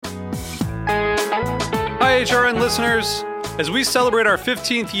HRN listeners. As we celebrate our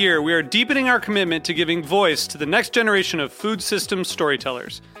 15th year, we are deepening our commitment to giving voice to the next generation of food systems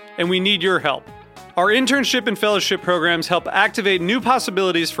storytellers, and we need your help. Our internship and fellowship programs help activate new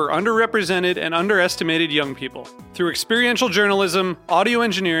possibilities for underrepresented and underestimated young people through experiential journalism, audio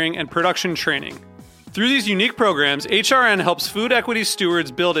engineering, and production training. Through these unique programs, HRN helps food equity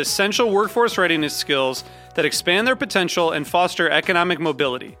stewards build essential workforce readiness skills that expand their potential and foster economic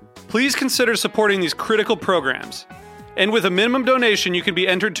mobility. Please consider supporting these critical programs. And with a minimum donation, you can be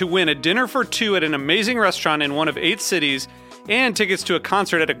entered to win a dinner for two at an amazing restaurant in one of 8 cities and tickets to a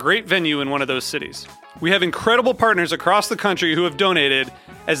concert at a great venue in one of those cities. We have incredible partners across the country who have donated,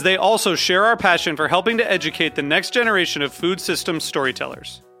 as they also share our passion for helping to educate the next generation of food systems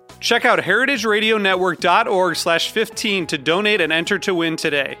storytellers. Check out heritageradionetwork.org/15 to donate and enter to win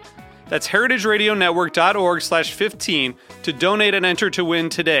today. That's heritageradionetwork.org/15 to donate and enter to win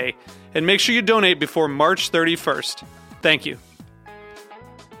today. And make sure you donate before March 31st. Thank you.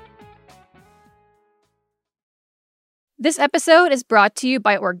 This episode is brought to you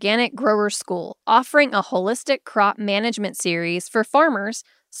by Organic Growers School, offering a holistic crop management series for farmers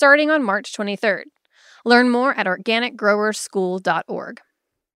starting on March 23rd. Learn more at organicgrowerschool.org.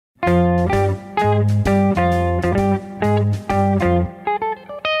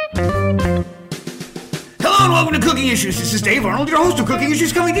 Hello and welcome to Cooking Issues. This is Dave Arnold, your host of Cooking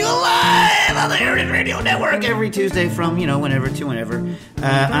Issues, coming to you live on the Heritage Radio Network every Tuesday from, whenever to whenever.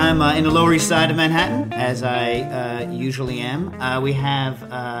 I'm in the Lower East Side of Manhattan, as I usually am. We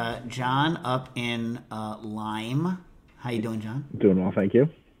have John up in Lyme. How you doing, John? Doing well, thank you.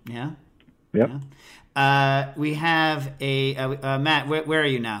 Yeah? Yep. Yeah. We have a Matt, where are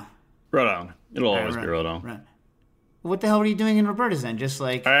you now? Rhode Island. It'll always be Rhode Island. Right. What the hell were you doing in Roberta's then? Just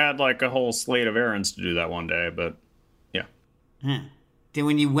like... I had like a whole slate of errands to do that one day, but yeah. Then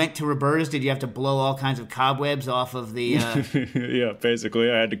when you went to Roberta's, did you have to blow all kinds of cobwebs off of the... Yeah, basically.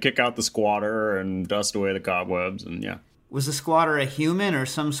 I had to kick out the squatter and dust away the cobwebs, and yeah. Was the squatter a human or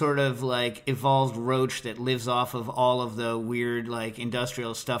some sort of like evolved roach that lives off of all of the weird like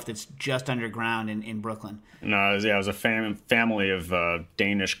industrial stuff that's just underground in Brooklyn? No, it was a family of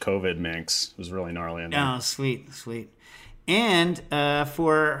Danish COVID minks. It was really gnarly in there. Oh, sweet. And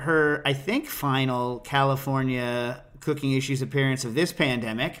for her, I think, final California Cooking Issues appearance of this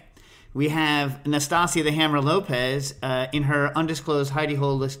pandemic, we have Nastasia the Hammer Lopez in her undisclosed hidey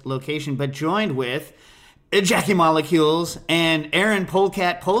hole location, but joined with Jackie Molecules and Aaron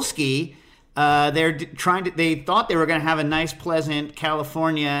Polecat Polsky. They thought they were going to have a nice, pleasant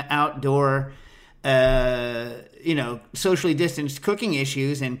California outdoor, socially distanced cooking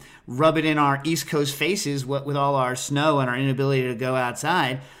issues and rub it in our East Coast faces with all our snow and our inability to go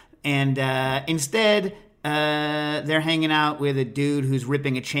outside. And instead, they're hanging out with a dude who's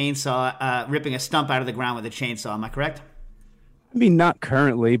ripping a stump out of the ground with a chainsaw. Am I correct? I mean, not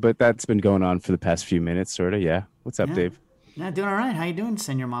currently, but that's been going on for the past few minutes, sort of, yeah. What's up, Dave? Yeah, doing all right. How you doing,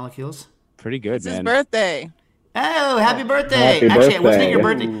 Senor Molecules? Pretty good, it's man. It's his birthday. Oh, happy birthday. Happy Actually, birthday. it wasn't your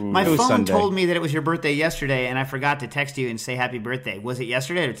birthday. My phone Sunday. told me that it was your birthday yesterday, and I forgot to text you and say happy birthday. Was it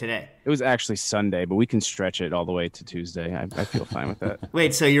yesterday or today? It was actually Sunday, but we can stretch it all the way to Tuesday. I feel fine with that.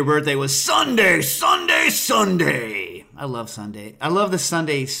 Wait, so your birthday was Sunday. I love Sunday. I love the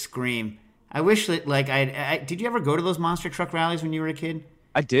Sunday scream. I wish that, like, did you ever go to those monster truck rallies when you were a kid?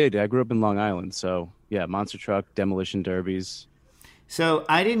 I did. I grew up in Long Island, so yeah, monster truck, demolition derbies. So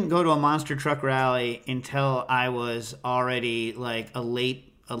I didn't go to a monster truck rally until I was already like a late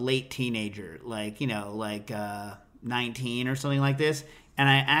teenager, 19 or something like this. And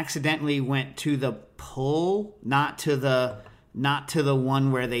I accidentally went to the pull, not to the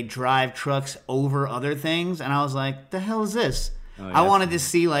one where they drive trucks over other things. And I was like, the hell is this? Oh, yeah. I wanted to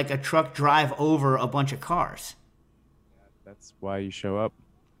see like a truck drive over a bunch of cars. That's why you show up.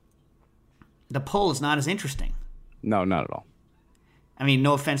 The pull is not as interesting. No, not at all. I mean,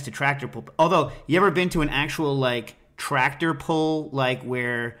 no offense to tractor pull. Although, you ever been to an actual like tractor pull, like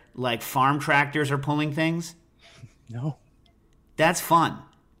where like farm tractors are pulling things? No. That's fun.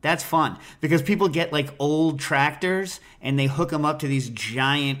 Because people get like old tractors and they hook them up to these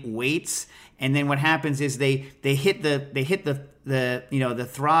giant weights, and then what happens is they hit the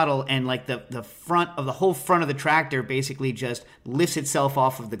throttle, and like the whole front of the tractor basically just lifts itself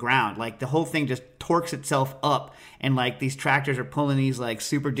off of the ground. Like the whole thing just torques itself up, and like these tractors are pulling these like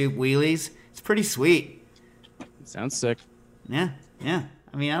super dupe wheelies. It's pretty sweet. Sounds sick. Yeah. I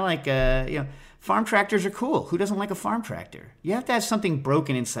mean, I like farm tractors are cool. Who doesn't like a farm tractor? You have to have something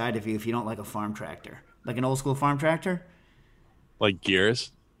broken inside of you if you don't like a farm tractor. Like an old school farm tractor? Like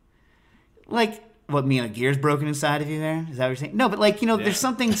gears? Like What, mean, a gear's broken inside of you there? Is that what you're saying? No, but like, there's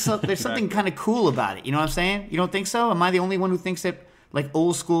something kind of cool about it. You know what I'm saying? You don't think so? Am I the only one who thinks that like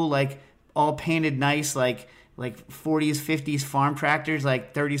old school, like all painted nice, like 40s, 50s farm tractors,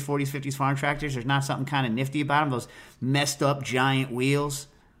 like 30s, 40s, 50s farm tractors, there's not something kind of nifty about them? Those messed up giant wheels.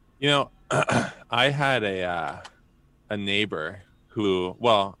 I had a neighbor who,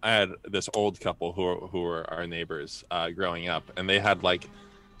 I had this old couple who were our neighbors growing up, and they had like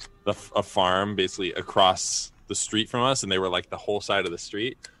a farm basically across the street from us, and they were like the whole side of the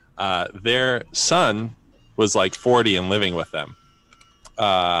street. Their son was like 40 and living with them,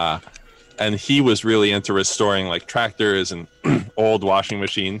 and he was really into restoring like tractors and old washing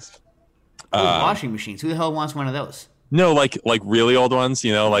machines. Washing machines? Who the hell wants one of those? No, like really old ones,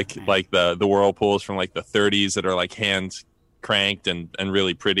 like the Whirlpools from like the 30s that are like hand cranked and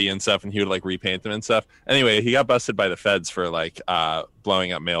really pretty and stuff, and he would like repaint them and stuff. Anyway, he got busted by the feds for like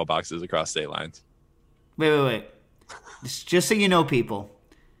blowing up mailboxes across state lines. Wait. Just so you know, people,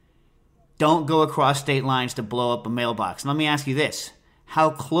 don't go across state lines to blow up a mailbox. Let me ask you this. How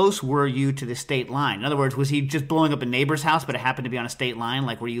close were you to the state line? In other words, was he just blowing up a neighbor's house, but it happened to be on a state line?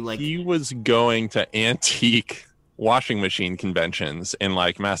 Like, were you like... He was going to antique washing machine conventions in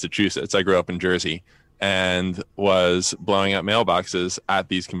like Massachusetts. I grew up in Jersey, and was blowing up mailboxes at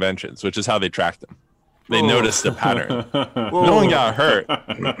these conventions, which is how they tracked them. They noticed a pattern. No one got hurt.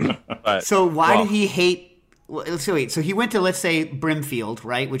 But, so why did he hate... So wait, so he went to, let's say, Brimfield,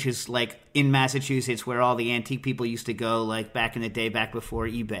 right, which is like in Massachusetts where all the antique people used to go, like back in the day, back before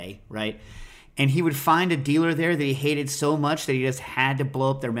eBay, right? And he would find a dealer there that he hated so much that he just had to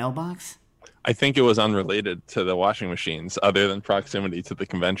blow up their mailbox? I think it was unrelated to the washing machines other than proximity to the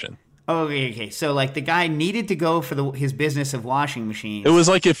convention. Oh, okay. So, like, the guy needed to go for his business of washing machines. It was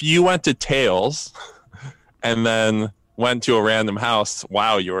like if you went to Tails and then went to a random house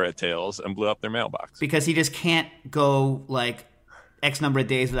while you were at Tails and blew up their mailbox. Because he just can't go, like, X number of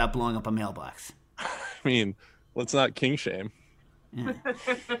days without blowing up a mailbox. I mean, let's not king shame. Yeah.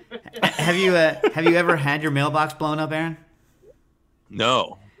 Have you ever had your mailbox blown up, Aaron?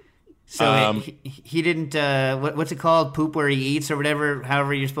 No. So he didn't, what's it called? Poop where he eats or whatever,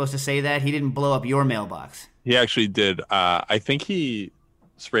 however you're supposed to say that. He didn't blow up your mailbox. He actually did. I think he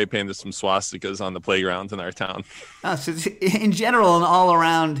spray painted some swastikas on the playgrounds in our town. Oh, so in general, an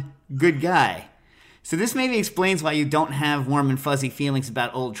all-around good guy. So this maybe explains why you don't have warm and fuzzy feelings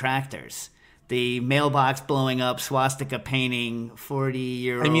about old tractors. The mailbox blowing up, swastika painting,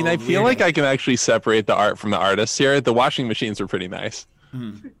 40-year-old... I mean, I feel like I can actually separate the art from the artists here. The washing machines were pretty nice.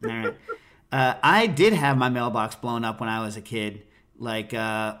 All right. I did have my mailbox blown up when I was a kid, like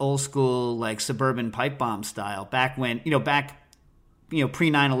old school, like suburban pipe bomb style. Back when, pre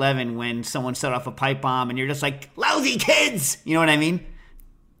 9/11, when someone set off a pipe bomb, and you're just like, lousy kids. You know what I mean?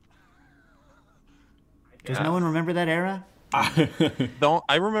 Does no one remember that era?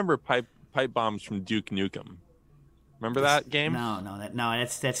 I remember pipe bombs from Duke Nukem. Remember that game? No.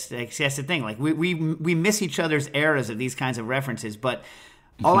 That's the thing. Like we miss each other's eras of these kinds of references. But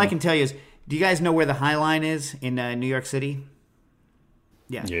all I can tell you is, do you guys know where the High Line is in New York City?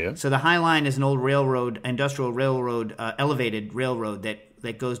 Yeah. So the High Line is an old railroad, industrial railroad, elevated railroad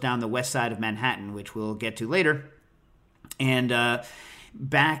that goes down the west side of Manhattan, which we'll get to later. And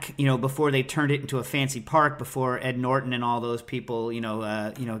back, before they turned it into a fancy park, before Ed Norton and all those people,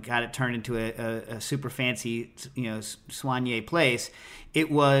 got it turned into a super fancy, soigné place, it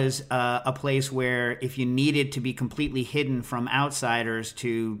was a place where if you needed to be completely hidden from outsiders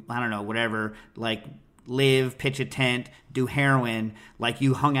to, I don't know, whatever, like live, pitch a tent, do heroin, like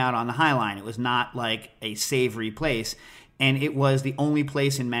you hung out on the High Line. It was not like a savory place. And it was the only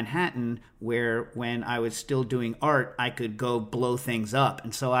place in Manhattan where, when I was still doing art, I could go blow things up.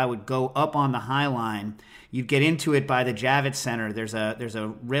 And so I would go up on the High Line. You'd get into it by the Javits Center. There's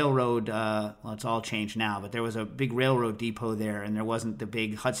a railroad. Well, it's all changed now, but there was a big railroad depot there, and there wasn't the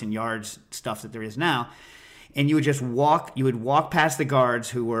big Hudson Yards stuff that there is now. And you would just walk. You would walk past the guards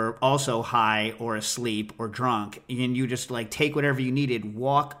who were also high or asleep or drunk, and you just like take whatever you needed,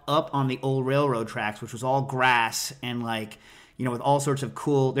 walk up on the old railroad tracks, which was all grass and with all sorts of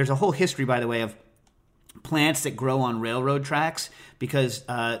cool. There's a whole history, by the way, of plants that grow on railroad tracks because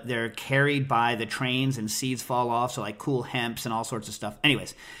they're carried by the trains and seeds fall off. So like cool hemps and all sorts of stuff.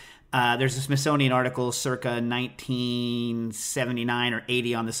 Anyways. There's a Smithsonian article circa 1979 or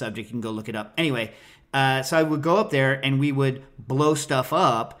 80 on the subject. You can go look it up. Anyway, so I would go up there and we would blow stuff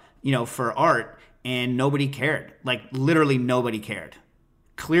up, for art, and nobody cared. Like literally nobody cared.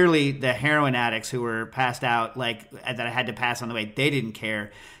 Clearly the heroin addicts who were passed out, like that I had to pass on the way, they didn't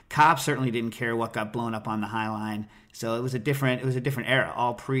care. Cops certainly didn't care what got blown up on the High Line. So it was a different era,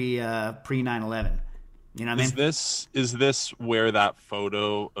 all pre 9/11. You know what I mean? Is this where that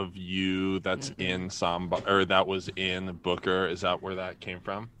photo of you that's in that was in Booker? Is that where that came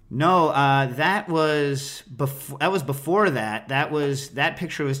from? No, that was before that. That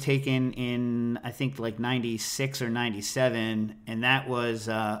picture was taken in, I think, like 96 or 97, and that was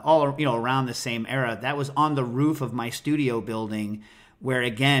all around the same era. That was on the roof of my studio building, where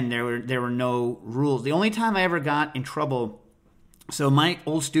again there were no rules. The only time I ever got in trouble. So my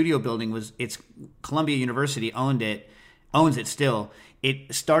old studio building it's Columbia University owns it still.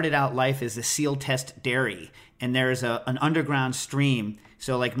 It started out life as the Seal Test Dairy, and there's an underground stream.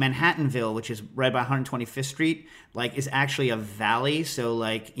 So like Manhattanville, which is right by 125th Street, like is actually a valley. So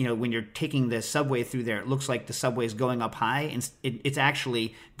like, when you're taking the subway through there, it looks like the subway is going up high, and it's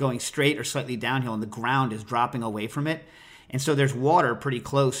actually going straight or slightly downhill, and the ground is dropping away from it. And so there's water pretty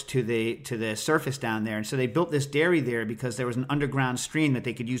close to the surface down there. And so they built this dairy there because there was an underground stream that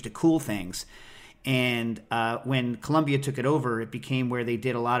they could use to cool things. And when Columbia took it over, it became where they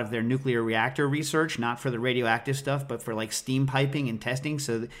did a lot of their nuclear reactor research, not for the radioactive stuff, but for like steam piping and testing.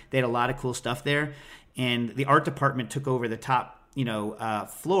 So they had a lot of cool stuff there. And the art department took over the top,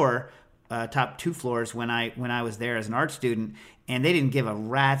 floor, top 2 floors when I was there as an art student, and they didn't give a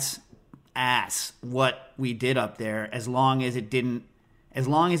rat's ass what we did up there as long as it didn't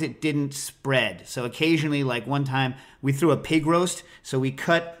spread. So occasionally, like one time we threw a pig roast, so we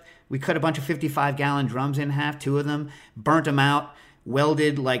cut a bunch of 55-gallon drums in half, 2 of them, burnt them out,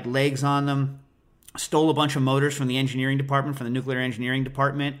 welded like legs on them, stole a bunch of motors from the engineering department, from the nuclear engineering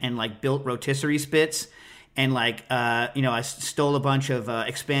department, and like built rotisserie spits. And I stole a bunch of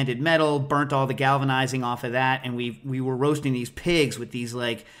expanded metal, burnt all the galvanizing off of that, and we were roasting these pigs with these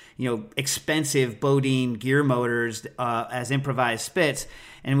expensive Bodine gear motors as improvised spits,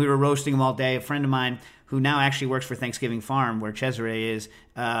 and we were roasting them all day. A friend of mine who now actually works for Thanksgiving Farm, where Cesare is,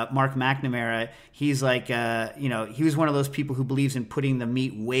 Mark McNamara, he's like, he was one of those people who believes in putting the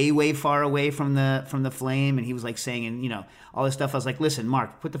meat way, way far away from the flame, and he was like saying, and all this stuff. I was like, listen,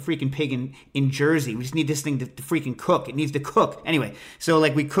 Mark, put the freaking pig in Jersey. We just need this thing to freaking cook. It needs to cook. Anyway, so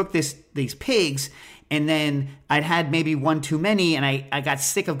like we cooked these pigs, and then I'd had maybe one too many, and I got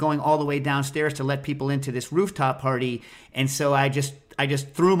sick of going all the way downstairs to let people into this rooftop party, and so I just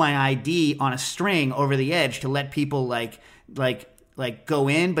threw my ID on a string over the edge to let people like go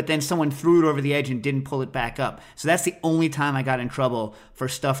in, but then someone threw it over the edge and didn't pull it back up. So that's the only time I got in trouble for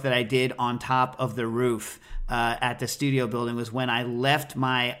stuff that I did on top of the roof at the studio building, was when I left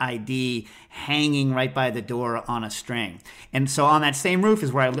my ID hanging right by the door on a string. And so on that same roof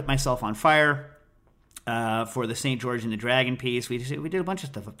is where I lit myself on fire for the St. George and the Dragon piece. We did a bunch of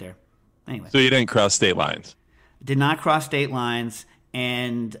stuff up there. Anyway. So you didn't cross state lines? Did not cross state lines,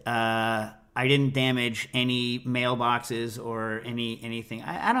 and I didn't damage any mailboxes or anything.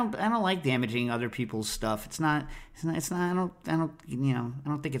 I don't like damaging other people's stuff. It's not. I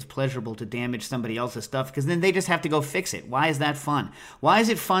don't think it's pleasurable to damage somebody else's stuff, because then they just have to go fix it. Why is that fun? Why is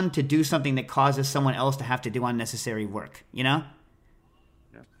it fun to do something that causes someone else to have to do unnecessary work? Yeah,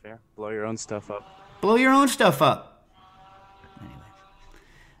 fair. Blow your own stuff up. Blow your own stuff up. Anyway.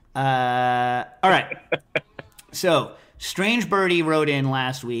 All right. So Strange Birdie wrote in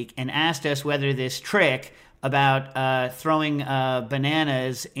last week and asked us whether this trick about throwing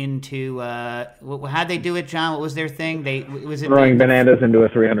bananas into how'd they do it, John? What was their thing? Throwing bananas into a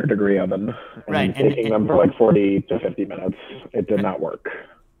 300-degree oven, right, and taking them for like 40 to 50 minutes. It did not work.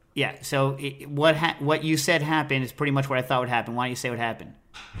 Yeah. So what you said happened is pretty much what I thought would happen. Why don't you say what happened?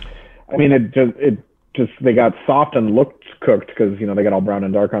 I mean, it just they got soft and looked cooked because they got all brown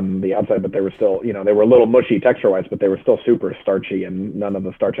and dark on the outside, but they were still they were a little mushy texture-wise, but they were still super starchy, and none of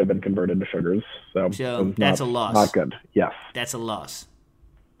the starch had been converted to sugars. So that's a loss. Not good. Yes, that's a loss.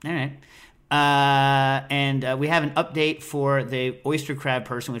 All right. And we have an update for the oyster crab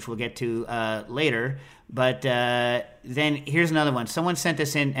person, which we'll get to later. But then here's another one. Someone sent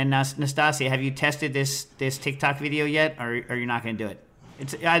this in, and Nastasia, have you tested this TikTok video yet, or you're not going to do it?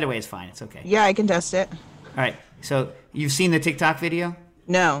 It's either way, it's fine. It's okay. Yeah, I can test it. All right. So you've seen the TikTok video?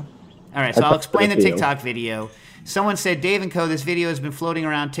 No. All right. So I'll explain the TikTok video. Someone said, Dave and Co., this video has been floating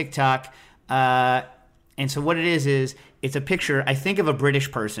around TikTok. And so what it is it's a picture, I think, of a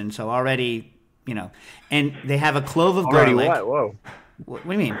British person. So already, and they have a clove of garlic. What? Whoa. What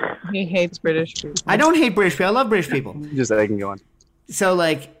do you mean? He hates British people. I don't hate British people. I love British people. Just I can go on. So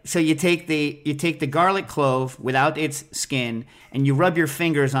you take the garlic clove without its skin and you rub your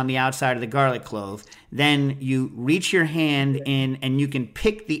fingers on the outside of the garlic clove. Then you reach your hand in and you can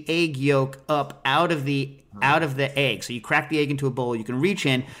pick the egg yolk up out of the egg. So you crack the egg into a bowl. You can reach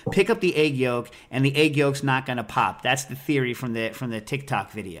in, pick up the egg yolk, and the egg yolk's not going to pop. That's the theory from the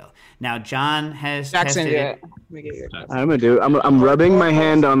TikTok video. Now John has Jackson, tested it. Let me get your I'm gonna do. I'm rubbing my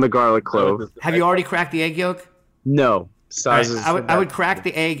hand on the garlic clove. Have you already cracked the egg yolk? No. Sizes. I would crack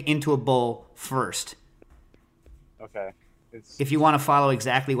the egg into a bowl first. Okay. If you want to follow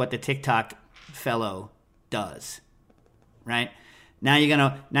exactly what the TikTok fellow does, right? Now you're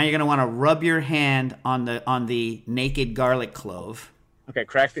gonna want to rub your hand on the naked garlic clove. Okay.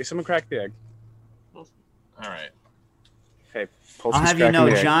 Someone crack the egg. All right. Okay. I'll have you know,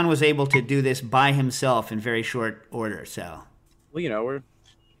 John was able to do this by himself in very short order. So. Well, you know,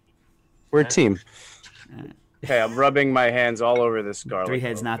 we're a team. Okay, I'm rubbing my hands all over this garlic. 3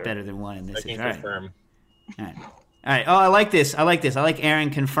 heads not better than 1 in this. I can All confirm. right. All right. Oh, I like this. I like Aaron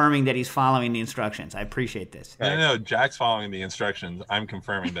confirming that he's following the instructions. I appreciate this. No, Jack's following the instructions. I'm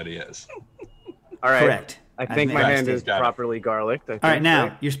confirming that he is. All right. Correct. I think my hand is properly garlicked. All right.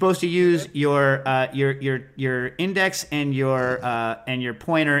 Now you're supposed to use your index and your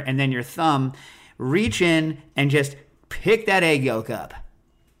pointer and then your thumb. Reach in and just pick that egg yolk up.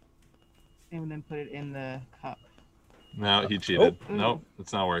 and then put it in the cup. No, he cheated. Nope,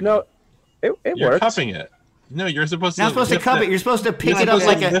 it's not working. No, it You're works. cupping it. No, you're supposed to. You're not supposed to cup it. You're supposed to pick You're it up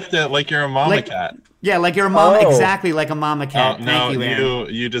supposed like to lift it like you're a mama cat. Yeah, like your mama, Oh. exactly like a mama cat. No, Thank you,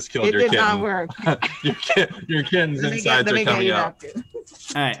 Aaron. you just killed It your did kitten. not work. your kitten's insides are coming out.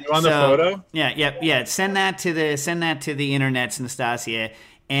 All right. You on the photo? Yeah. Send that to the internets, Nastasia.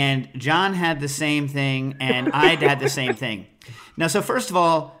 And John had the same thing, and I had the same thing. Now, so first of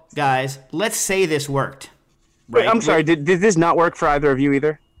all, guys, let's say this worked. Wait, I'm sorry. Did this not work for either of you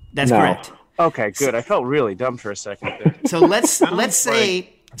either? That's No. correct. Okay, good. I felt really dumb for a second there. So let's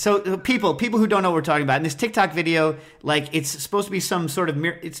say people who don't know what we're talking about in this TikTok video, like it's supposed to be some sort of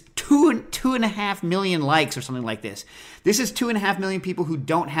it's 2.5 million likes or something like this. This is 2.5 million people who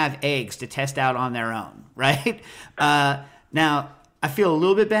don't have eggs to test out on their own, right? Now I feel a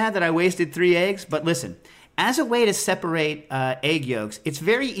little bit bad that I wasted 3 eggs, but listen. As a way to separate egg yolks, it's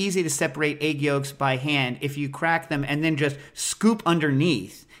very easy to separate egg yolks by hand if you crack them and then just scoop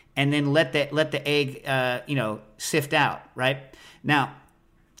underneath and then let the egg sift out, right? Now,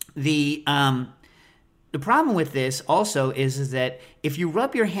 the problem with this also is that if you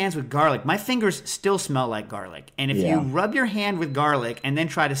rub your hands with garlic, my fingers still smell like garlic, and if you rub your hand with garlic and then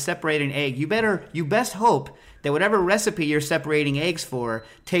try to separate an egg, you best hope that whatever recipe you're separating eggs for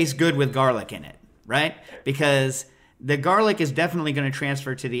tastes good with garlic in it. Right? Because the garlic is definitely going to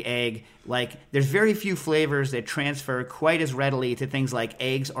transfer to the egg. Like, there's very few flavors that transfer quite as readily to things like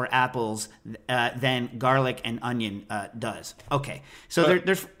eggs or apples than garlic and onion does. Okay, so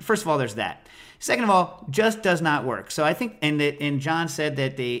there's first of all, there's that. Second of all, just does not work. So I think, and John said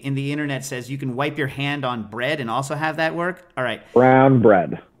that the internet says you can wipe your hand on bread and also have that work. All right. Brown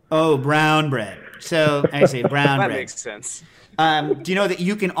bread. Oh, brown bread. So I say brown That bread. makes sense. Do you know that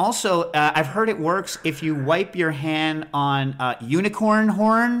you can also, I've heard it works if you wipe your hand on unicorn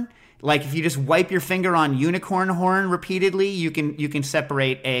horn. Like if you just wipe your finger on unicorn horn repeatedly, you can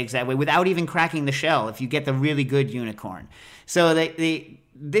separate eggs that way without even cracking the shell if you get the really good unicorn. So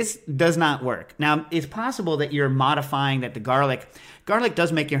this does not work. Now, it's possible that you're modifying that the garlic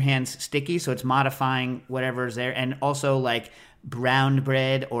does make your hands sticky, so it's modifying whatever's there. And also like brown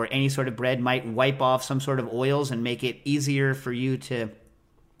bread or any sort of bread might wipe off some sort of oils and make it easier for you to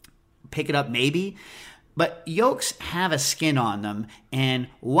pick it up maybe. But yolks have a skin on them, and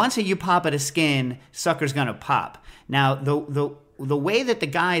once you pop at a skin, sucker's gonna pop. Now, the way that the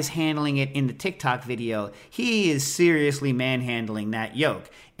guy's handling it in the TikTok video, he is seriously manhandling that yolk.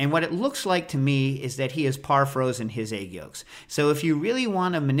 And what it looks like to me is that he has par frozen his egg yolks. So if you really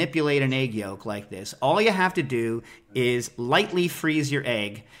want to manipulate an egg yolk like this, all you have to do is lightly freeze your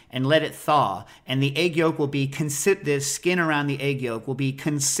egg and let it thaw. And the egg yolk will be, the skin around the egg yolk will be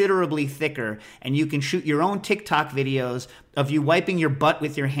considerably thicker. And you can shoot your own TikTok videos of you wiping your butt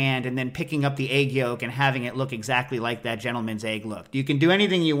with your hand and then picking up the egg yolk and having it look exactly like that gentleman's egg looked. You can do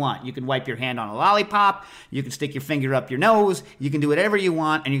anything you want. You can wipe your hand on a lollipop. You can stick your finger up your nose. You can do whatever you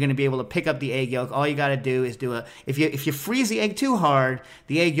want, and you're going to be able to pick up the egg yolk. All you got to do is if you freeze the egg too hard,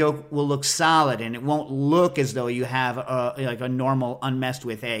 the egg yolk will look solid, and it won't look as though you have like a normal unmessed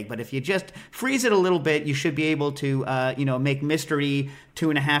with egg. But if you just freeze it a little bit, you should be able to make mystery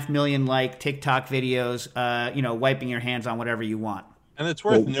 2.5 million like TikTok videos, wiping your hands on whatever you want. And it's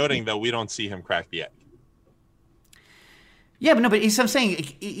worth noting that we don't see him crack the egg. Yeah, but no, but I'm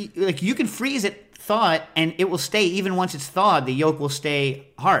saying, like, you can freeze it thawed, and it will stay, even once it's thawed, the yolk will stay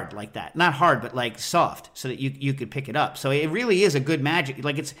hard like that. Not hard, but like soft, so that you could pick it up. So it really is a good magic.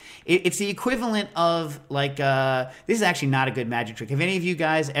 Like, it's the equivalent of, like, this is actually not a good magic trick. Have any of you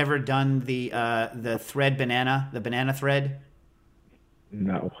guys ever done the thread banana, the banana thread?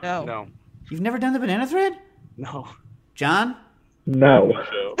 No. No. You've never done the banana thread? No. John? No.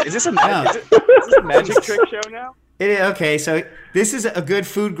 Is this a magic trick show now? Okay, so this is a good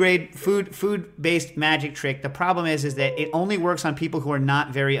food-based magic trick. The problem is that it only works on people who are not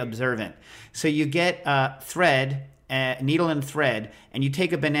very observant. So you get thread, needle and thread, and you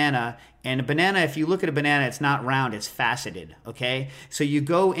take a banana, and a banana, if you look at a banana, it's not round, it's faceted, okay? So you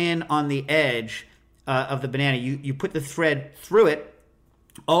go in on the edge of the banana, you put the thread through it,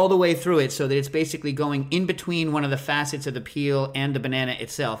 all the way through it, so that it's basically going in between one of the facets of the peel and the banana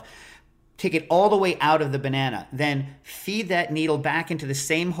itself. Take it all the way out of the banana, then feed that needle back into the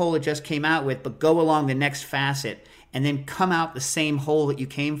same hole it just came out with, but go along the next facet, and then come out the same hole that you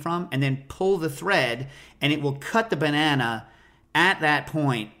came from, and then pull the thread, and it will cut the banana at that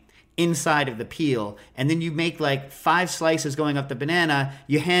point inside of the peel. And then you make like 5 slices going up the banana,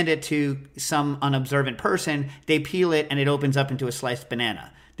 you hand it to some unobservant person, they peel it, and it opens up into a sliced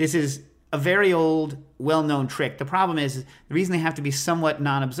banana. This is a very old, well-known trick. The problem is, the reason they have to be somewhat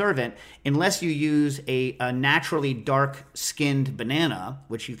non-observant, unless you use a naturally dark-skinned banana,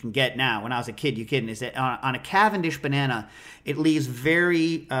 which you can get now. When I was a kid, you couldn't. Is that on a Cavendish banana, it leaves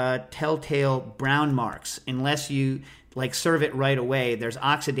very telltale brown marks unless you like serve it right away. There's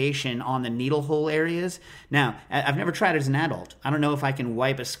oxidation on the needle hole areas. Now, I've never tried it as an adult. I don't know if I can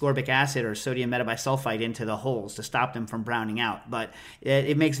wipe ascorbic acid or sodium metabisulfite into the holes to stop them from browning out, but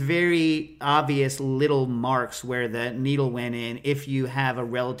it makes very obvious little marks where the needle went in if you have a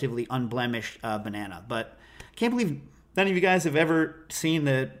relatively unblemished banana. But I can't believe none of you guys have ever seen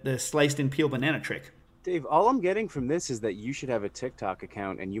the sliced and peel banana trick. Dave, all I'm getting from this is that you should have a TikTok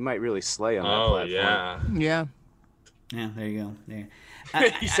account and you might really slay on that platform. Yeah. Yeah, there you go. There.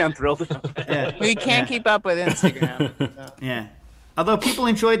 You sound thrilled about that. Yeah. We can't keep up with Instagram. So. Yeah. Although people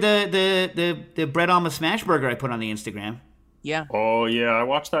enjoyed the bread omelet smash burger I put on the Instagram. Yeah. Oh, yeah. I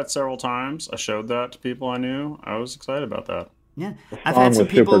watched that several times. I showed that to people I knew. I was excited about that. Yeah. The I've song had some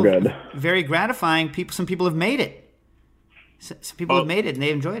was super people, good. very gratifying. Some people have made it. Some people have made it, and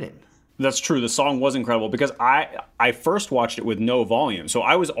they enjoyed it. That's true. The song was incredible because I first watched it with no volume. So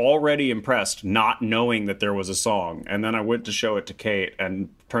I was already impressed not knowing that there was a song. And then I went to show it to Kate and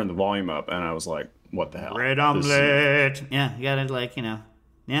turned the volume up. And I was like, what the hell? Bread omelet. Yeah, you got to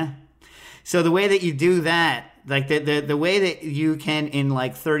yeah. So the way that you do that, like the way that you can in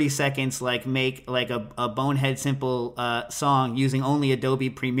like 30 seconds like make like a bonehead simple song using only Adobe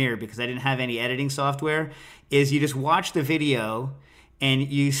Premiere, because I didn't have any editing software, is you just watch the video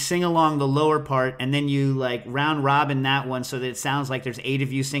and you sing along the lower part, and then you like round robin that one so that it sounds like there's 8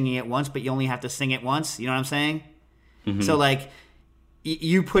 of you singing at once, but you only have to sing it once. You know what I'm saying? Mm-hmm. So like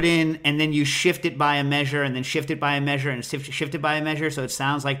you put in, and then you shift it by a measure, and then shift it by a measure, and shift it by a measure, so it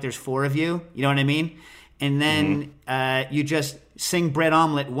sounds like there's 4 of you. You know what I mean? And then you just sing bread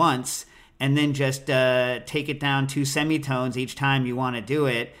omelet once, and then just take it down 2 semitones each time you want to do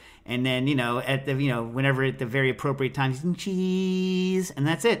it. And then, at the, whenever at the very appropriate time, cheese, and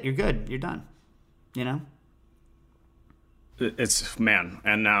that's it. You're good. You're done. It's, man.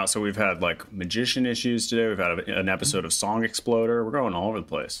 And now, so we've had like magician issues today. We've had an episode of Song Exploder. We're going all over the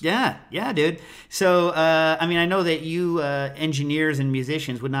place. Yeah, dude. So, I know that you engineers and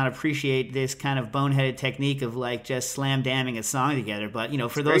musicians would not appreciate this kind of boneheaded technique of like just slam damming a song together. But,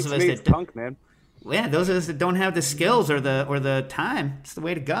 for those of us that punk, man. Yeah, those of us that don't have the skills or the time, it's the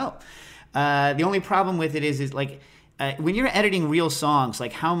way to go. The only problem with it is like when you're editing real songs,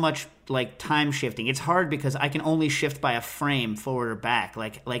 like how much like time shifting. It's hard because I can only shift by a frame forward or back.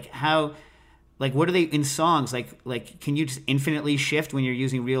 Like how, like what are they in songs? Like can you just infinitely shift when you're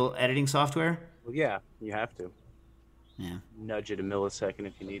using real editing software? Well, yeah, you have to. Yeah. Nudge it a millisecond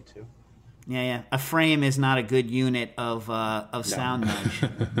if you need to. Yeah. A frame is not a good unit of sound nudge.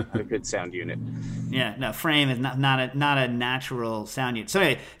 Not a good sound unit. Yeah, no, frame is not a natural sound unit. So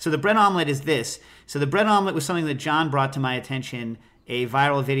anyway, so the bread omelet is this. So the bread omelet was something that John brought to my attention, a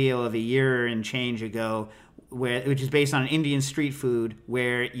viral video of a year and change ago, which is based on an Indian street food,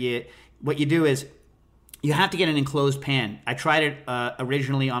 where what you do is you have to get an enclosed pan. I tried it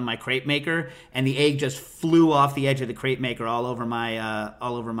originally on my crepe maker, and the egg just flew off the edge of the crepe maker all over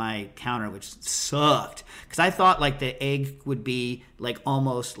my counter, which sucked. Because I thought like the egg would be like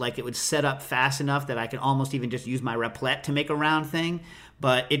almost like it would set up fast enough that I could almost even just use my raplet to make a round thing,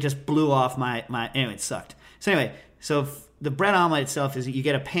 but it just blew off my anyway, it sucked. So anyway, so the bread omelet itself is you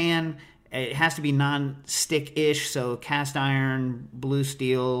get a pan. It has to be non-stick-ish, so cast iron, blue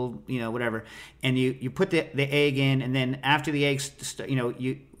steel, whatever. And you put the egg in, and then after the eggs,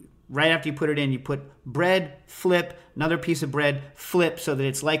 right after you put it in, you put bread, flip, another piece of bread, flip, so that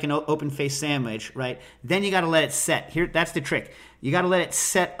it's like an open-faced sandwich, right? Then you got to let it set. That's the trick. You got to let it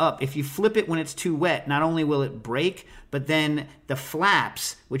set up. If you flip it when it's too wet, not only will it break, but then the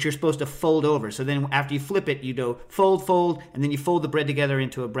flaps, which you're supposed to fold over. So then after you flip it, you go fold, and then you fold the bread together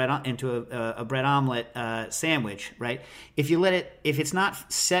into a bread omelet sandwich, right? If it's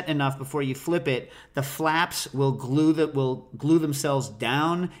not set enough before you flip it, the flaps will glue themselves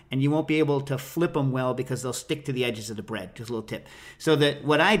down, and you won't be able to flip them well because they'll stick to the edges of the bread. Just a little tip. So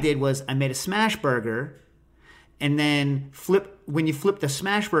what I did was I made a smash burger. And then when you flip the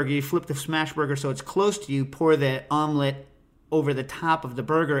smash burger so it's close to you, pour the omelet over the top of the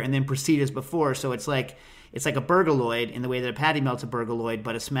burger and then proceed as before. So it's like a burgerloid in the way that a patty melt's a burgerloid,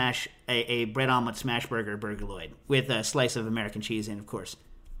 but a bread omelet smash burger burgerloid with a slice of American cheese in, of course.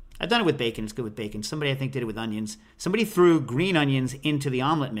 I've done it with bacon. It's good with bacon. Somebody, I think, did it with onions. Somebody threw green onions into the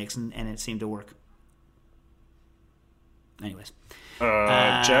omelet mix, and it seemed to work. Anyways.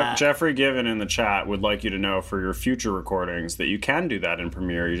 Jeffrey Given in the chat would like you to know for your future recordings that you can do that in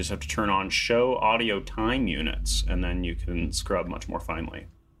Premiere. You just have to turn on show audio time units, and then you can scrub much more finely.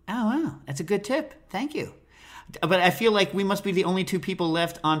 Oh, wow. That's a good tip. Thank you. But I feel like we must be the only two people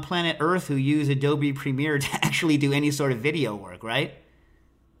left on planet Earth who use Adobe Premiere to actually do any sort of video work, right?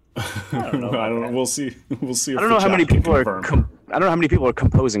 I don't know. We'll see. We'll see. I don't know how many people I don't know how many people are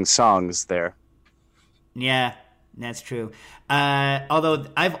composing songs there. Yeah. That's true. Although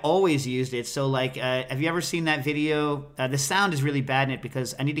I've always used it. So, have you ever seen that video? The sound is really bad in it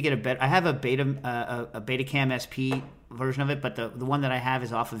because I need to get I have a Betacam SP version of it, but the one that I have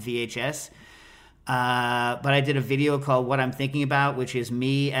is off of VHS. But I did a video called "What I'm Thinking About," which is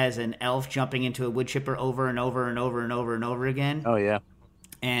me as an elf jumping into a wood chipper over and over and over and over and over again. Oh yeah.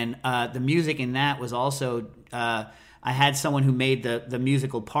 And the music in that was also. I had someone who made the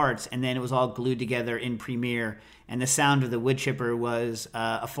musical parts, and then it was all glued together in Premiere. And the sound of the wood chipper was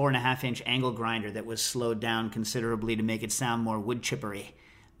a 4.5-inch angle grinder that was slowed down considerably to make it sound more wood chippery,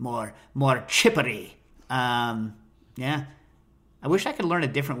 more chippery. Yeah, I wish I could learn a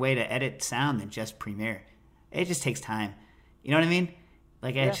different way to edit sound than just Premiere. It just takes time. You know what I mean?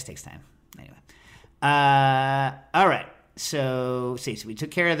 It just takes time. Anyway, all right. So we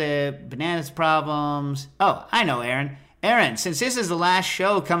took care of the bananas problems. Oh, I know, Aaron. Aaron, since this is the last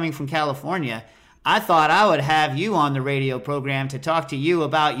show coming from California, I thought I would have you on the radio program to talk to you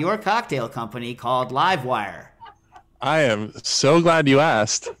about your cocktail company called Livewire. I am so glad you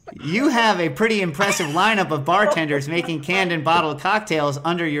asked. You have a pretty impressive lineup of bartenders making canned and bottled cocktails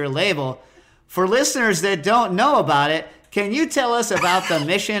under your label. For listeners that don't know about it, can you tell us about the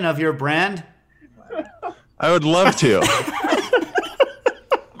mission of your brand? I would love to.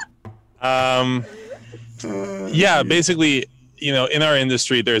 Yeah, basically, in our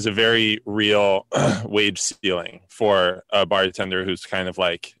industry, there's a very real wage ceiling for a bartender who's kind of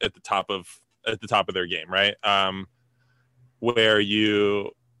like at the top of their game, right? Where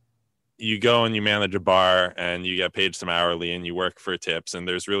you go and you manage a bar and you get paid some hourly and you work for tips, and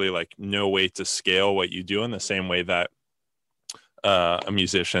there's really no way to scale what you do in the same way that a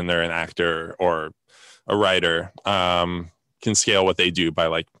musician or an actor or a writer can scale what they do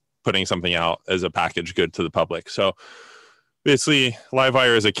by putting something out as a packaged good to the public. So basically,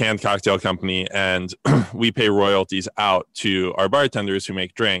 Livewire is a canned cocktail company, and we pay royalties out to our bartenders who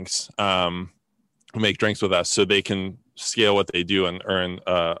make drinks with us, so they can scale what they do and earn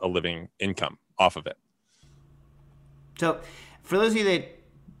a living income off of it. So, for those of you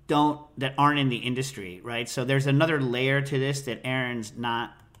that aren't in the industry, right? So there's another layer to this that Aaron's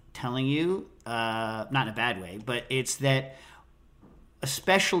not telling you, not in a bad way, but it's that,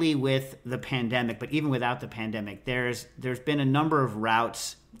 especially with the pandemic, but even without the pandemic, there's been a number of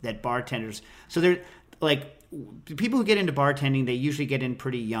routes that bartenders. So they're people who get into bartending, they usually get in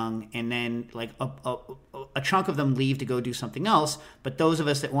pretty young, and then a chunk of them leave to go do something else. But those of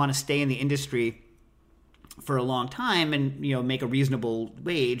us that want to stay in the industry for a long time and make a reasonable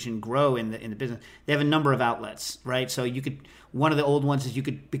wage and grow in the business, they have a number of outlets, right? So one of the old ones is you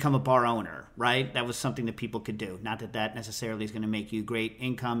could become a bar owner, right? That was something that people could do. Not that necessarily is going to make you great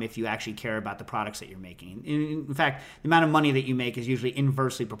income if you actually care about the products that you're making. In fact, the amount of money that you make is usually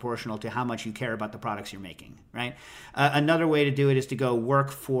inversely proportional to how much you care about the products you're making, right? Another way to do it is to go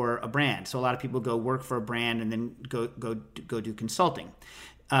work for a brand. So a lot of people go work for a brand and then go do consulting.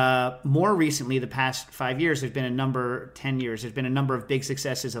 More recently, the past 5 years, there's been 10 years, there's been a number of big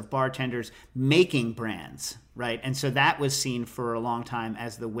successes of bartenders making brands, right? And so that was seen for a long time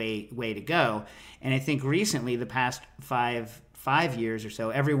as the way to go. And I think recently, the past five years or so,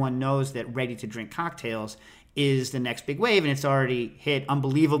 everyone knows that ready-to-drink cocktails is the next big wave, and it's already hit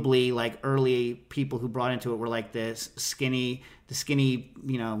unbelievably. Like early people who brought into it were like the skinny,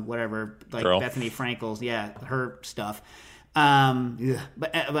 whatever, like Girl. Bethany Frankel's, her stuff.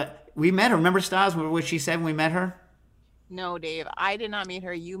 But we met her. Remember, Stas, what she said when we met her? No, Dave, I did not meet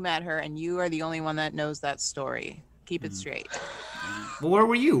her. You met her, and you are the only one that knows that story. Keep it straight. Well, where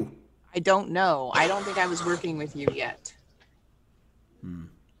were you? I don't know. I don't think I was working with you yet.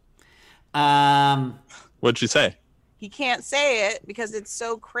 What'd she say? He can't say it because it's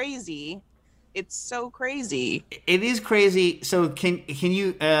so crazy. It's so crazy. It is crazy. So can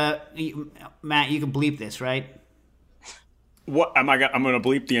you, Matt? You can bleep this, right? What am I? I'm going to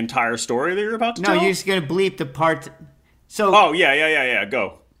bleep the entire story that you're about to No, tell? you're just going to bleep the part. So. Oh yeah.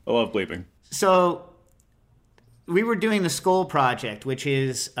 Go. I love bleeping. So we were doing the Skull Project, which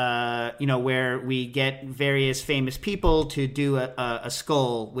is, where we get various famous people to do a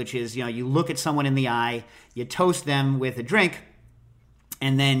skull, which is, you look at someone in the eye, you toast them with a drink,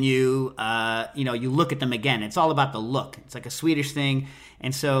 and then you look at them again. It's all about the look. It's like a Swedish thing.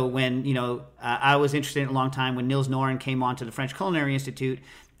 And so when, I was interested in a long time when Nils Noren came on to the French Culinary Institute,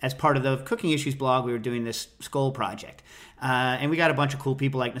 as part of the Cooking Issues blog, we were doing this Skull Project. And we got a bunch of cool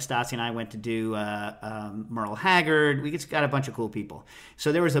people, like Nastasia and I went to do Merle Haggard. We just got a bunch of cool people.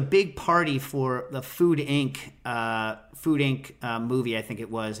 So there was a big party for the Food Inc. Movie, I think it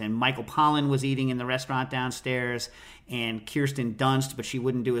was. And Michael Pollan was eating in the restaurant downstairs. And Kirsten Dunst, but she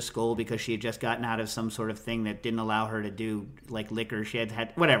wouldn't do a skull because she had just gotten out of some sort of thing that didn't allow her to do like liquor. She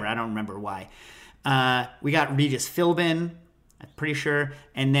had whatever. I don't remember why. We got Regis Philbin, I'm pretty sure.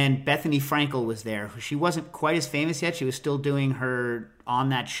 And then Bethany Frankel was there. She wasn't quite as famous yet. She was still doing her on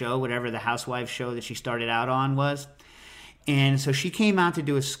that show, whatever the Housewives show that she started out on was. And so she came out to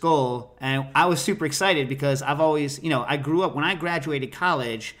do a skull, and I was super excited because I've always, I grew up, when I graduated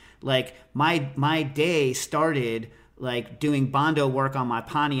college, like my day started like doing Bondo work on my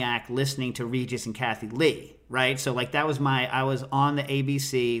Pontiac, listening to Regis and Kathy Lee, right? So like I was on the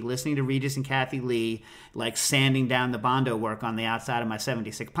ABC listening to Regis and Kathy Lee, like sanding down the Bondo work on the outside of my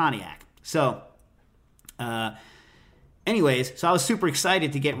 76 Pontiac. So anyways, so I was super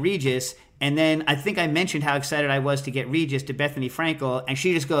excited to get Regis, and then I think I mentioned how excited I was to get Regis to Bethany Frankel, and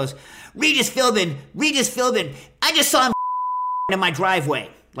she just goes, Regis Philbin, I just saw him in my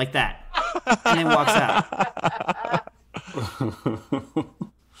driveway, like that, and then walks out.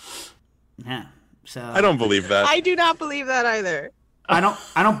 Yeah. So I don't believe that. I do not believe that either. I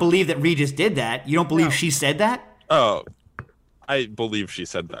don't believe that Regis did that. You don't believe she said that? Oh, I believe she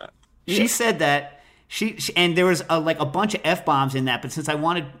said that. She said that. She and there was a bunch of F-bombs in that, but since I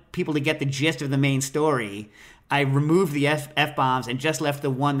wanted people to get the gist of the main story, I removed the F-bombs and just left the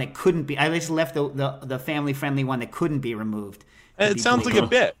one that couldn't be. I just left the family-friendly one that couldn't be removed. It sounds like a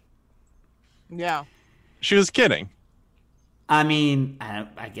bit. Yeah. She was kidding. I mean,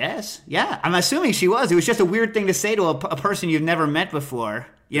 I guess. Yeah, I'm assuming she was. It was just a weird thing to say to a person you've never met before.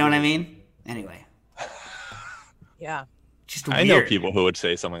 You know what I mean? Anyway. Yeah. Just weird. I know people who would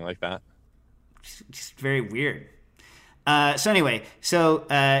say something like that. Just very weird. So anyway,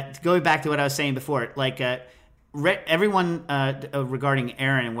 going back to what I was saying before, like everyone regarding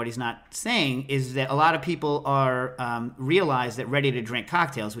Aaron and what he's not saying is that a lot of people are realize that ready-to-drink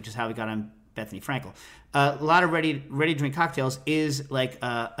cocktails, which is how we got on Bethany Frankel, a lot of ready-to-drink cocktails is like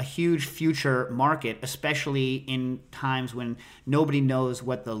a huge future market, especially in times when nobody knows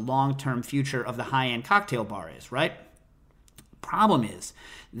what the long-term future of the high-end cocktail bar is, right? Problem is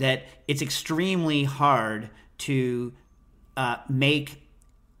that it's extremely hard to make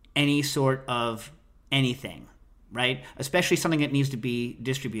any sort of anything, right? Especially something that needs to be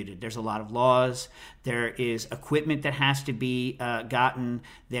distributed. There's a lot of laws. There is equipment that has to be gotten.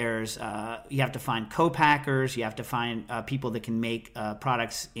 There's you have to find co-packers. You have to find people that can make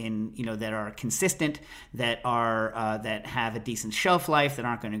products that are consistent, that have a decent shelf life, that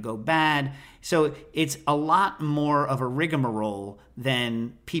aren't going to go bad. So it's a lot more of a rigmarole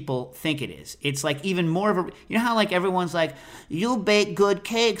than people think it is. It's like even more of a, how like everyone's like, you bake good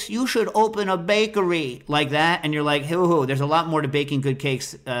cakes, you should open a bakery, like that. And you're like, there's a lot more to baking good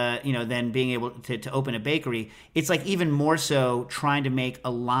cakes, than being able to open a bakery. It's like even more so trying to make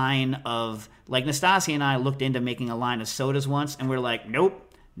a line of, like Nastasia and I looked into making a line of sodas once, and we're like, nope,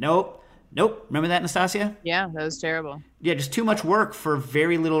 Nope. Remember that, Nastasia? Yeah, that was terrible. Yeah, just too much work for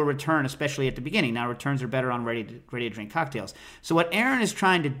very little return, especially at the beginning. Now returns are better on ready to drink cocktails. So what Aaron is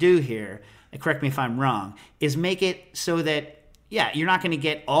trying to do here, and correct me if I'm wrong, is make it so that you're not going to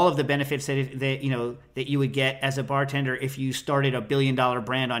get all of the benefits that you would get as a bartender if you started $1 billion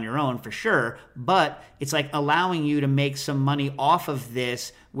brand on your own, for sure. But it's like allowing you to make some money off of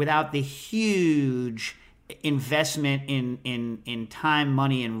this without the huge investment in time,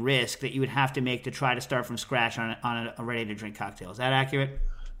 money, and risk that you would have to make to try to start from scratch on a ready-to-drink cocktail. Is that accurate?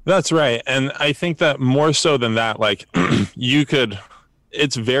 That's right. And I think that more so than that, like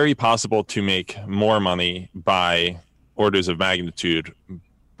it's very possible to make more money by orders of magnitude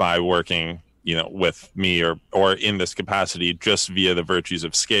by working, with me or in this capacity just via the virtues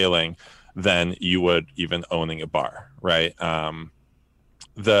of scaling than you would even owning a bar, right?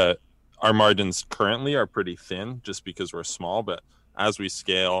 Our margins currently are pretty thin just because we're small, but as we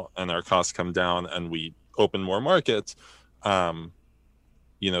scale and our costs come down and we open more markets, there's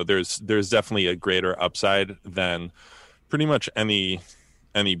definitely a greater upside than pretty much any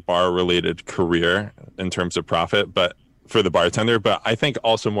bar related career in terms of profit, but for the bartender. But I think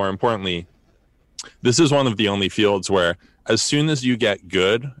also more importantly, this is one of the only fields where as soon as you get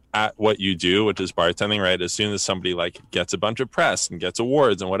good at what you do, which is bartending, right? As soon as somebody gets a bunch of press and gets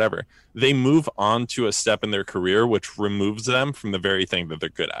awards and whatever, they move on to a step in their career, which removes them from the very thing that they're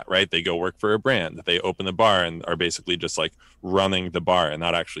good at, right? They go work for a brand, they open a bar and are basically just running the bar and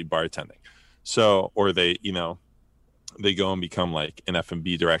not actually bartending. So, or they go and become an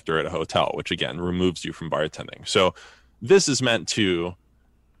F&B director at a hotel, which again, removes you from bartending. So this is meant to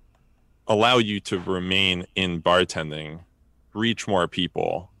allow you to remain in bartending, reach more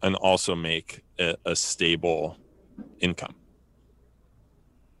people, and also make a stable income.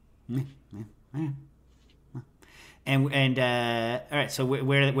 And all right, so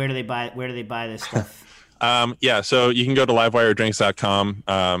where do they buy this stuff? So you can go to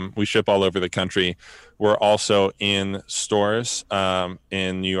livewiredrinks.com. We ship all over the country. We're also in stores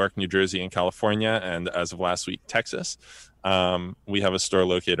in New York, New Jersey, and California, and as of last week, Texas. We have a store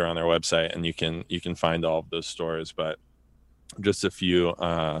locator on our website, and you can find all of those stores, but just a few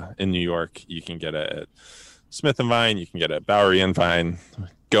in New York. You can get it at Smith and Vine. You can get it at Bowery and Vine.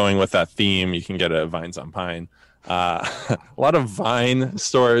 Going with that theme, you can get it at Vines on Pine. A lot of Vine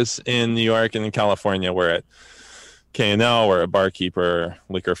stores in New York and in California. We're at K&L, we're at Barkeeper,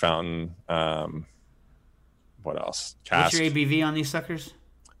 Liquor Fountain. What else? Cask. What's your ABV on these suckers?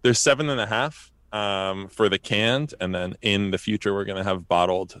 They're 7.5 for the canned, and then in the future we're going to have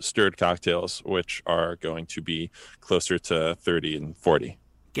bottled stirred cocktails, which are going to be closer to 30 and 40.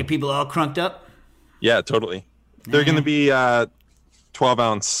 Get people all crunked up? Yeah, totally. They're going to be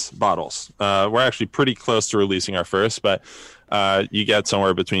 12-ounce bottles. We're actually pretty close to releasing our first, but you get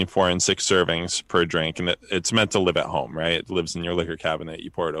somewhere between 4 and 6 servings per drink, and it's meant to live at home, right? It lives in your liquor cabinet.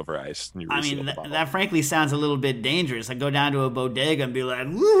 You pour it over ice. And you reseal the bottle. That frankly sounds a little bit dangerous. I go down to a bodega and be like,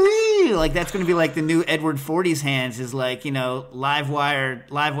 woo-wee! Like that's going to be like the new Edward Forty's hands is live wire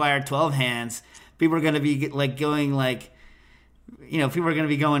 12 hands. People are going to be people are going to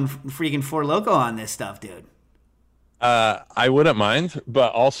be going freaking Four Loko on this stuff, dude. I wouldn't mind,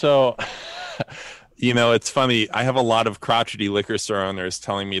 but also, it's funny. I have a lot of crotchety liquor store owners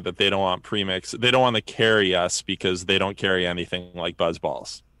telling me that they don't want premix. They don't want to carry us because they don't carry anything like Buzz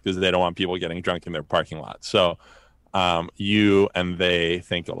Balls because they don't want people getting drunk in their parking lot. So, you and they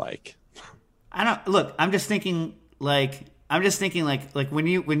think alike. I'm just thinking like when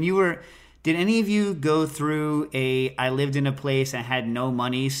you were. Did any of you go through I lived in a place and had no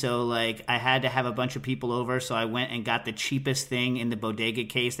money, so I had to have a bunch of people over, so I went and got the cheapest thing in the bodega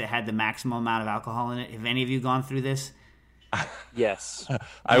case that had the maximum amount of alcohol in it. Have any of you gone through this? Yes.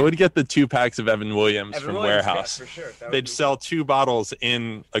 I would get the 2 packs of Evan Williams from Warehouse. Yeah, for sure. They'd sell 2 bottles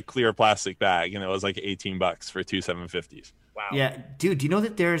in a clear plastic bag, and it was $18 for 2 750s. Wow. Yeah, dude, do you know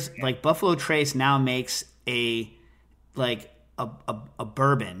that there's Buffalo Trace now makes a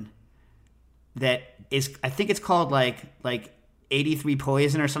bourbon that is, I think it's called like 83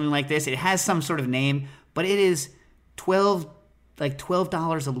 Poison or something like this. It has some sort of name, but it is $12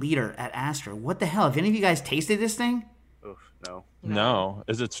 a liter at Astor. What the hell? Have any of you guys tasted this thing? Oof, no. No.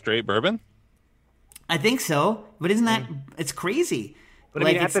 Is it straight bourbon? I think so, but isn't that it's crazy? But I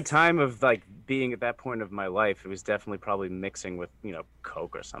mean, at the time of being at that point of my life, it was definitely probably mixing with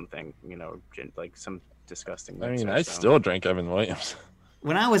Coke or something, some disgusting mixer. I mean, I still drink Evan Williams.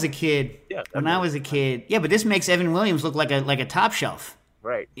 When I was a kid, but this makes Evan Williams look like a top shelf.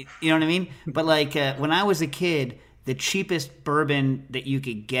 Right. You know what I mean? But when I was a kid, the cheapest bourbon that you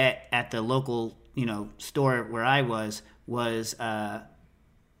could get at the local, store where I was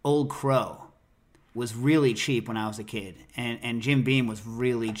Old Crow was really cheap when I was a kid, and Jim Beam was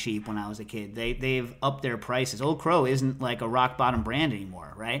really cheap when I was a kid. They've upped their prices. Old Crow isn't like a rock bottom brand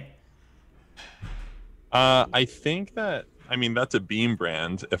anymore, right? I think that, I mean, that's a Beam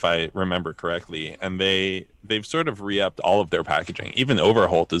brand, if I remember correctly, and they've sort of re-upped all of their packaging. Even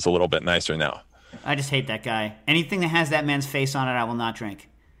Overholt is a little bit nicer now. I just hate that guy. Anything that has that man's face on it, I will not drink.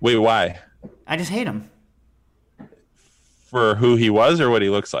 Wait, why? I just hate him. For who he was or what he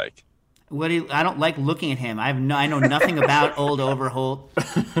looks like? I don't like looking at him. I know nothing about old Overholt.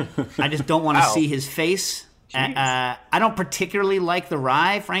 I just don't want to see his face. I don't particularly like the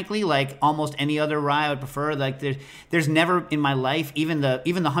rye, frankly. Like almost any other rye, I would prefer. Like there's never in my life, even the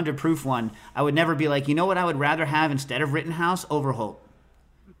 100 proof one, I would never be like, you know what I would rather have instead of Rittenhouse? Overholt.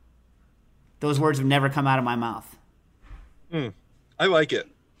 Those words have never come out of my mouth. I like it.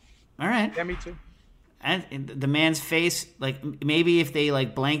 All right. Yeah, me too. And the man's face, like maybe if they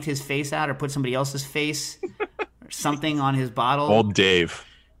like blanked his face out or put somebody else's face or something on his bottle. Old Dave.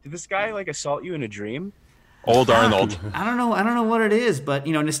 Did this guy like assault you in a dream? Old Arnold. I don't know what it is, but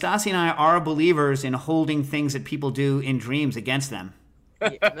you know, Nastasi and I are believers in holding things that people do in dreams against them.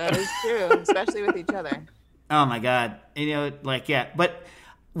 Yeah, that is true, especially with each other. Oh my God. You know, like, yeah. But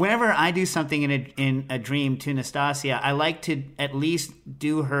whenever I do something in a dream to Nastasia, I like to at least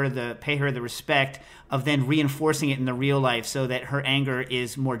pay her the respect of then reinforcing it in the real life so that her anger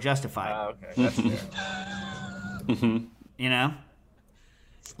is more justified. Okay, that's fair. You know?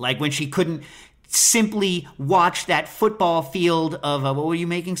 Like when she couldn't simply watch that football field of, what were you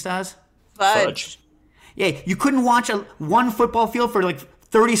making, Stas? Fudge. Yeah, you couldn't watch one football field for like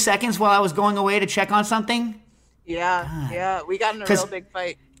 30 seconds while I was going away to check on something? Yeah, we got in a real big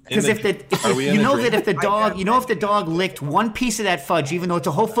fight. Because if the dog licked one piece of that fudge, even though it's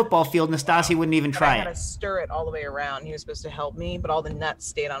a whole football field, Nastasi wouldn't even try I had to it. stir it all the way around. He was supposed to help me, but all the nuts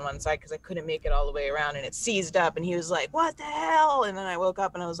stayed on one side because I couldn't make it all the way around, and it seized up. And he was like, "What the hell?" And then I woke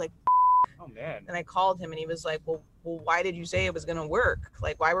up and I was like, Oh man. and I called him, and he was like, "Well, why did you say it was gonna work?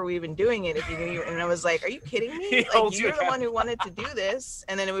 Like, why were we even doing it if you knew you?" And I was like, "Are you kidding me? He Like, holds you're your the hand. one who wanted to do this."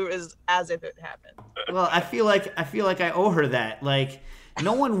 And then it was as if it happened. Well, I feel like I owe her that. Like,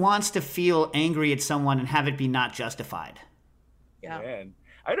 no one wants to feel angry at someone and have it be not justified. Yeah. Man.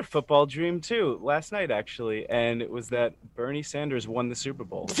 I had a football dream too last night actually, and it was that Bernie Sanders won the Super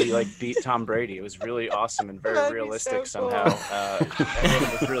Bowl. He like beat Tom Brady. It was really awesome and very That'd be realistic so cool. somehow.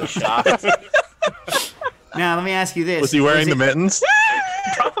 Everyone was really shocked. Now, let me ask you this. Was he wearing the mittens?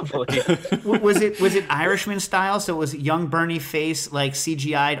 Probably. Was it Irishman style? So it was young Bernie face like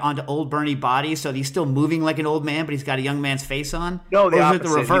CGI'd onto old Bernie body, so he's still moving like an old man, but he's got a young man's face on? No, or the was it the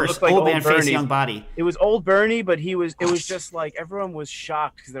opposite. He reverse? looked like old old man face, Bernie. young body. It was old Bernie, but it was just like everyone was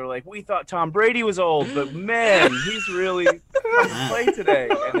shocked because they were like, we thought Tom Brady was old, but man, he's really come to play today.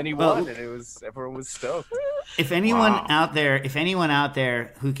 And then he won, and everyone was stoked. If anyone out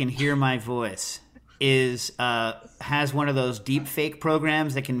there who can hear my voice has one of those deep fake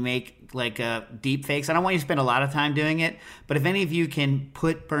programs that can make like deep fakes, I don't want you to spend a lot of time doing it, but if any of you can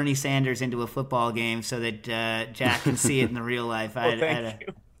put Bernie Sanders into a football game so that Jack can see it in the real life, I'd Bernie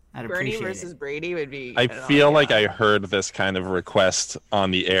appreciate versus it. Brady would be. I feel like I heard this kind of request on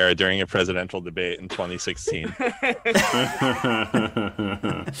the air during a presidential debate in 2016.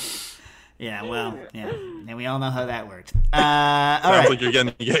 Yeah, well, yeah, and we all know how that worked. All Sounds right. like you're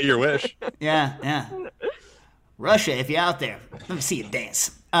going to get your wish. Yeah. Russia, if you're out there, let me see you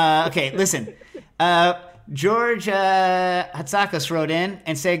dance. Okay, listen. George Hatsakos wrote in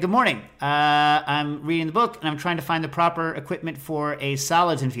and said, "Good morning. I'm reading the book, and I'm trying to find the proper equipment for a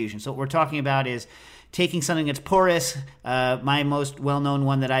solids infusion. So what we're talking about is taking something that's porous. My most well-known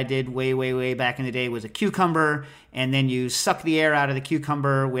one that I did way back in the day was a cucumber, and then you suck the air out of the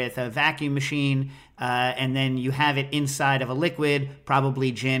cucumber with a vacuum machine, and then you have it inside of a liquid,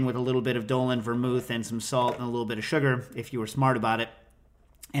 probably gin with a little bit of Dolan vermouth and some salt and a little bit of sugar if you were smart about it.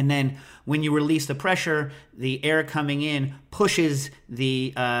 And then when you release the pressure, the air coming in pushes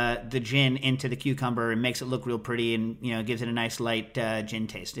the gin into the cucumber and makes it look real pretty, and gives it a nice light gin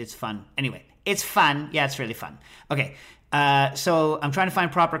taste. It's fun. Anyway, it's fun. Yeah, it's really fun. Okay, so I'm trying to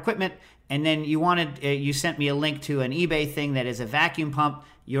find proper equipment, and then you sent me a link to an eBay thing that is a vacuum pump.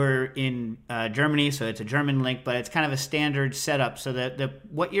 You're in Germany, so it's a German link, but it's kind of a standard setup. So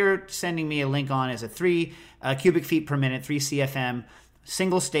what you're sending me a link on is a 3 cubic feet per minute, 3 CFM.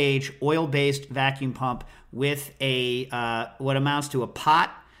 Single stage oil-based vacuum pump with a what amounts to a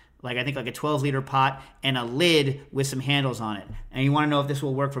pot, like a 12-liter pot, and a lid with some handles on it. And you want to know if this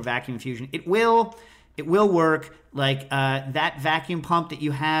will work for vacuum infusion. It will work. Like that vacuum pump that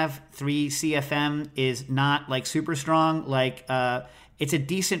you have, 3 CFM, is not like super strong. Like It's a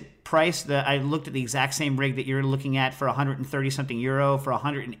decent price. I looked at the exact same rig that you're looking at for 130 something euro, for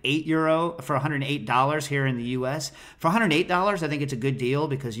 108 euro, for $108 here in the US. For $108, I think it's a good deal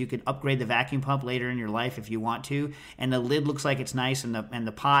because you could upgrade the vacuum pump later in your life if you want to. And the lid looks like it's nice, and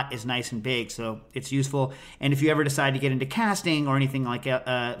the pot is nice and big, so it's useful. And if you ever decide to get into casting or anything like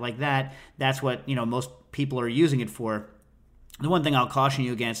that, that's what most people are using it for. The one thing I'll caution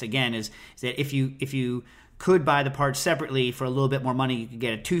you against again is that if you could buy the parts separately for a little bit more money, you could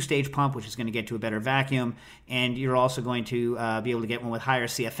get a 2-stage pump, which is going to get to a better vacuum, and you're also going to be able to get one with higher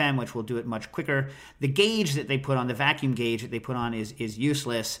CFM, which will do it much quicker. The gauge that they put on, the vacuum gauge that they put on, is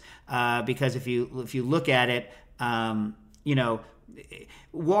useless because if you look at it,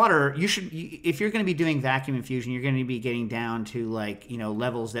 water, if you're going to be doing vacuum infusion, you're going to be getting down to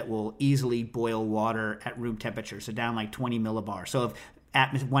levels that will easily boil water at room temperature, so down like 20 millibar. So if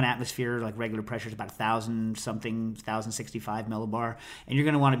one atmosphere, like regular pressure, is about 1,065 millibar, and you're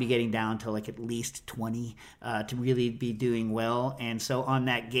going to want to be getting down to like at least 20 to really be doing well. And so on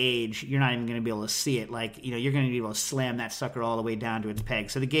that gauge, you're not even going to be able to see it. You're going to be able to slam that sucker all the way down to its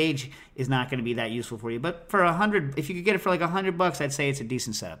peg. So the gauge is not going to be that useful for you. But for $100, if you could get it for like $100, I'd say it's a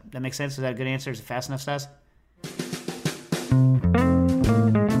decent setup. That makes sense? Is that a good answer? Is it fast enough, Stas?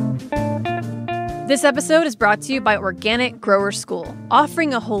 This episode is brought to you by Organic Grower School,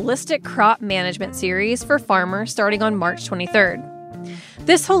 offering a holistic crop management series for farmers starting on March 23rd.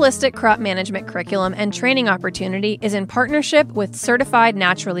 This holistic crop management curriculum and training opportunity is in partnership with Certified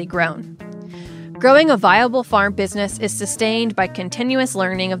Naturally Grown. Growing a viable farm business is sustained by continuous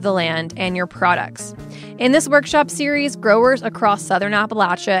learning of the land and your products. In this workshop series, growers across Southern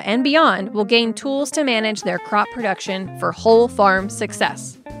Appalachia and beyond will gain tools to manage their crop production for whole farm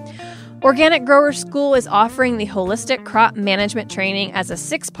success. Organic Grower School is offering the Holistic Crop Management Training as a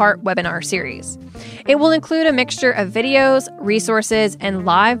 6-part webinar series. It will include a mixture of videos, resources, and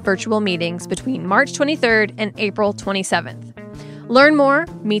live virtual meetings between March 23rd and April 27th. Learn more,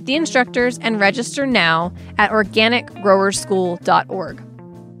 meet the instructors, and register now at organicgrowerschool.org.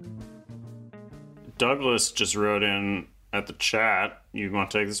 Douglas just wrote in at the chat, you want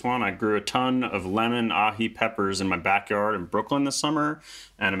to take this one? I grew a ton of lemon ahi peppers in my backyard in Brooklyn this summer,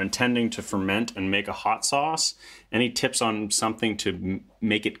 and I'm intending to ferment and make a hot sauce. Any tips on something to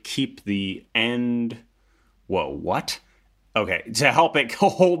make it keep the end? Whoa, what? Okay, to help it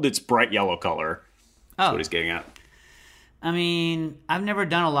hold its bright yellow color. That's what he's getting at. I mean, I've never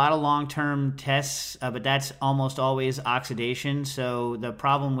done a lot of long-term tests, but that's almost always oxidation. So the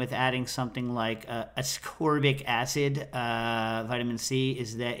problem with adding something like ascorbic acid, vitamin C,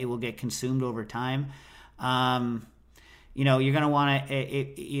 is that it will get consumed over time. You're going to want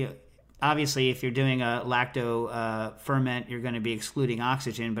to, obviously, if you're doing a lacto ferment, you're going to be excluding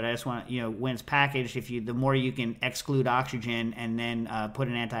oxygen. But I just want, when it's packaged, the more you can exclude oxygen and then put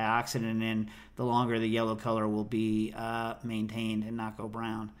an antioxidant in, the longer the yellow color will be maintained and not go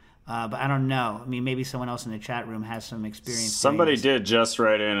brown. But I don't know. I mean, maybe someone else in the chat room has some experience. Somebody did just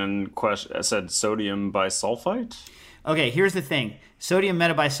write in and said sodium bisulfite. Okay, here's the thing. Sodium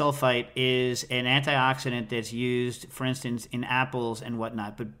metabisulfite is an antioxidant that's used, for instance, in apples and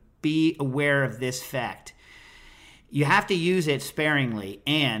whatnot. But be aware of this fact. You have to use it sparingly,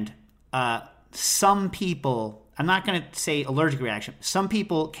 and some people, I'm not going to say allergic reaction, some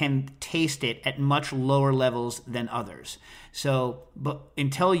people can taste it at much lower levels than others. So, but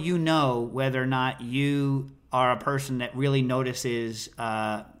until you know whether or not you are a person that really notices,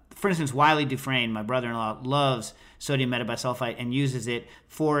 for instance, Wiley Dufresne, my brother-in-law, loves sodium metabisulfite and uses it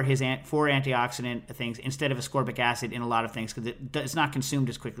for antioxidant things instead of ascorbic acid in a lot of things because it's not consumed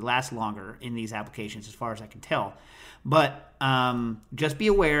as quickly, lasts longer in these applications as far as I can tell. But just be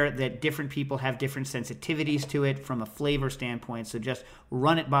aware that different people have different sensitivities to it from a flavor standpoint. So just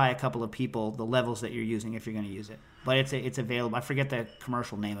run it by a couple of people, the levels that you're using if you're going to use it. But it's available. I forget the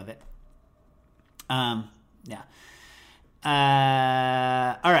commercial name of it. Yeah.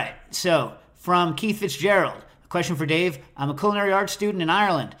 All right. So from Keith Fitzgerald, a question for Dave. I'm a culinary arts student in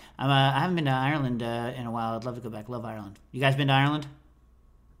Ireland. I haven't been to Ireland in a while. I'd love to go back. Love Ireland. You guys been to Ireland?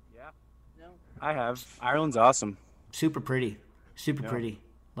 Yeah. No. I have. Ireland's awesome. Super pretty. Super pretty.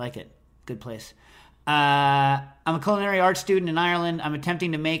 Like it. Good place. I'm a culinary arts student in Ireland. I'm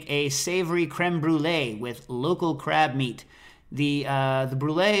attempting to make a savory creme brulee with local crab meat. The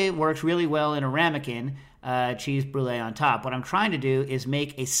brulee works really well in a ramekin, cheese brulee on top. What I'm trying to do is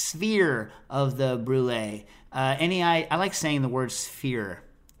make a sphere of the brulee. I like saying the word sphere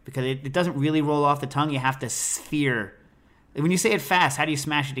because it doesn't really roll off the tongue. You have to sphere. When you say it fast, how do you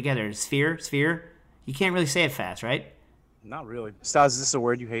smash it together? Sphere? You can't really say it fast, right? Not really. Stas, is this a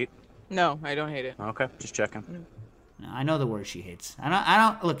word you hate? No, I don't hate it. Okay, just checking. I know the word she hates. I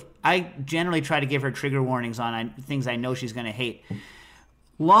don't look. I generally try to give her trigger warnings on things I know she's going to hate.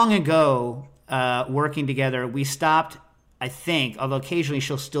 Long ago, working together, we stopped. I think, although occasionally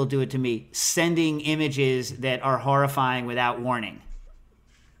she'll still do it to me, sending images that are horrifying without warning.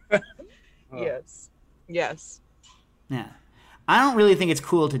 Yes. Yes. Yeah, I don't really think it's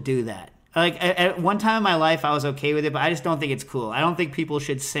cool to do that. Like at one time in my life, I was okay with it, but I just don't think it's cool. I don't think people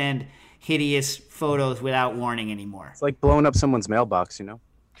should send hideous photos without warning anymore. It's like blowing up someone's mailbox, you know?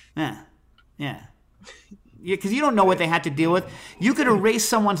 Yeah, because you don't know what they had to deal with. You could erase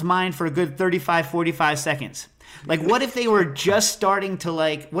someone's mind for a good 35, 45 seconds. Like, what if they were just starting to,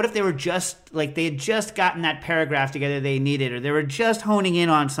 what if they were just, they had just gotten that paragraph together they needed, or they were just honing in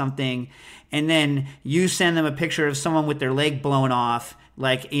on something, and then you send them a picture of someone with their leg blown off,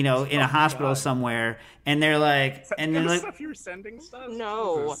 in a hospital somewhere, and they're like, and then stuff you're sending stuff?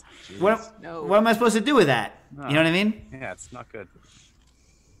 No. What am I supposed to do with that? You know what I mean? Yeah, it's not good.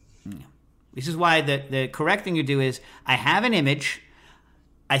 This is why the correct thing to do is, I have an image,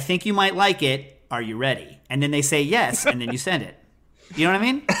 I think you might like it, are you ready? And then they say yes, and then you send it. You know what I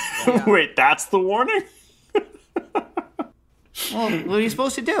mean? Yeah. Wait, that's the warning? Well, what are you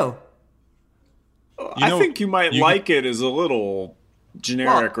supposed to do? I think you might like it as a little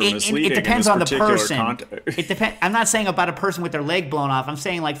generic or misleading. It depends on the person. Context. I'm not saying about a person with their leg blown off. I'm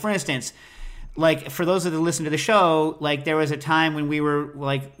saying, for instance, for those that listen to the show, there was a time when we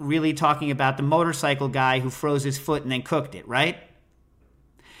were really talking about the motorcycle guy who froze his foot and then cooked it, right?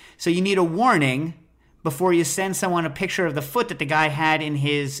 So you need a warning before you send someone a picture of the foot that the guy had in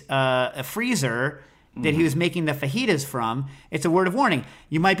his freezer that he was making the fajitas from. It's a word of warning.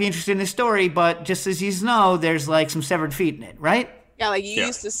 You might be interested in this story, but just as you know, there's some severed feet in it, right? Yeah, you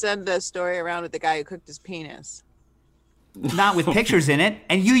used to send the story around with the guy who cooked his penis. Not with pictures in it.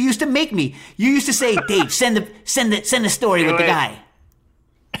 And you used to make me. You used to say, Dave, send the story with the guy.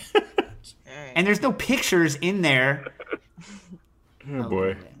 And there's no pictures in there. Oh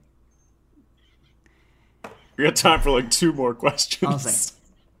boy. We got time for 2 more questions.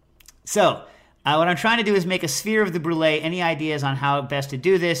 So, what I'm trying to do is make a sphere of the brulee. Any ideas on how best to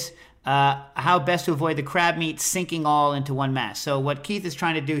do this? How best to avoid the crab meat sinking all into one mass? So what Keith is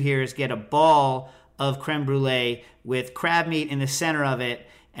trying to do here is get a ball of creme brulee with crab meat in the center of it,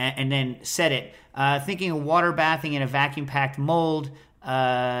 and then set it. Thinking of water bathing in a vacuum-packed mold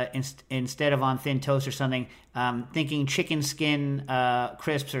instead of on thin toast or something. Thinking chicken skin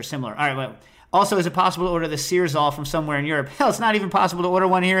crisps or similar. All right, well. Also, is it possible to order the Searsall from somewhere in Europe? Hell, it's not even possible to order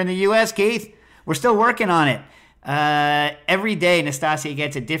one here in the U.S., Keith. We're still working on it. Every day, Nastasia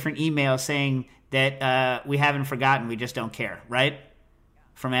gets a different email saying that we haven't forgotten, we just don't care, right?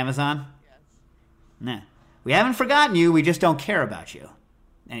 From Amazon? Yes. Nah. We haven't forgotten you, we just don't care about you.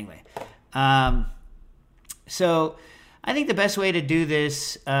 Anyway. So, I think the best way to do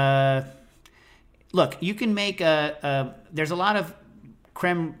this... look, you can make there's a lot of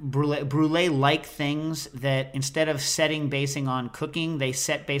creme brulee-like things that instead of basing on cooking, they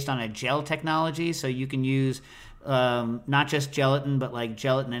set based on a gel technology. So you can use not just gelatin, but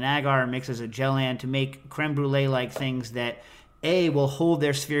gelatin and agar mixed as a gelan to make creme brulee-like things that will hold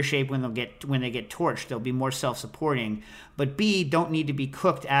their sphere shape when they get torched. They'll be more self-supporting, but B, don't need to be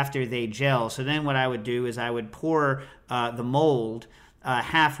cooked after they gel. So then what I would do is I would pour the mold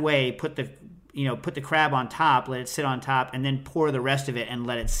halfway, put the crab on top, let it sit on top, and then pour the rest of it and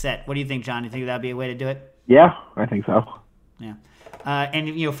let it set. What do you think, John? Do you think that'd be a way to do it? Yeah, I think so. Yeah.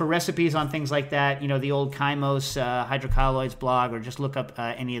 And for recipes on things like that, the old Kymos hydrocolloids blog, or just look up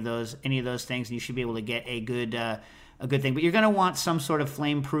any of those things, and you should be able to get a good thing. But you're going to want some sort of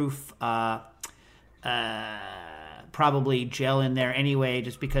flame-proof probably gel in there anyway,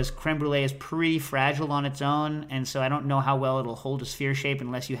 just because creme brulee is pretty fragile on its own, and so I don't know how well it'll hold a sphere shape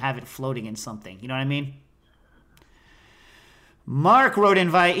unless you have it floating in something. You know what I mean? Mark wrote in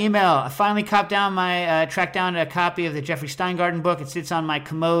via email. I finally tracked down a copy of the Jeffrey Steingarten book. It sits on my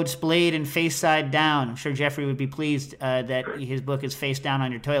commode, splayed and face side down. I'm sure Jeffrey would be pleased that his book is face down on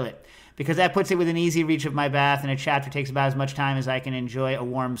your toilet, because that puts it within easy reach of my bath, and a chapter takes about as much time as I can enjoy a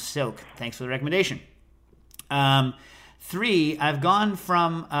warm soak. Thanks for the recommendation. 3, I've gone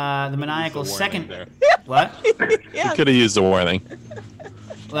from the maniacal second... There. What? Yeah. You could have used the warning.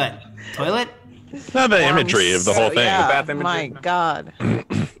 What? Toilet? Not the imagery of the whole thing. Yeah, Bath imagery. my God.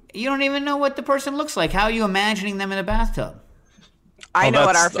 You don't even know what the person looks like. How are you imagining them in a bathtub? I know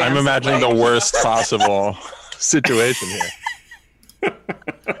what our fans I'm imagining look like. the worst possible situation here.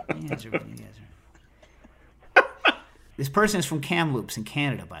 You guys are... This person is from Kamloops in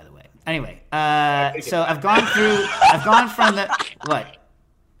Canada, by the way. Anyway, so I've gone from the...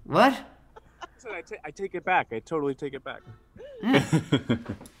 What? So I take it back. I totally take it back.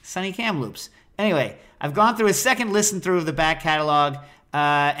 Sunny Kamloops. Anyway, I've gone through a second listen through of the back catalog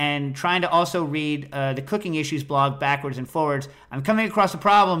and trying to also read the Cooking Issues blog backwards and forwards. I'm coming across a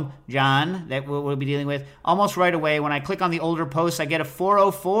problem, John, that we'll be dealing with almost right away. When I click on the older posts, I get a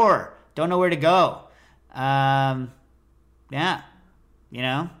 404. Don't know where to go. Yeah, you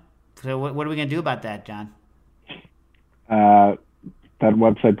know. So what are we gonna do about that, John? That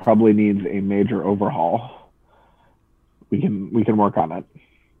website probably needs a major overhaul. We can work on it.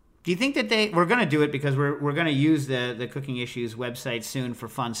 Do you think that we're going to do it because we're going to use the Cooking Issues website soon for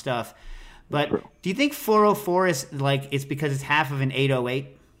fun stuff? But do you think 404 is like it's because it's half of an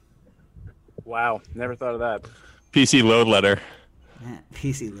 808? Wow, never thought of that. PC load letter. Yeah,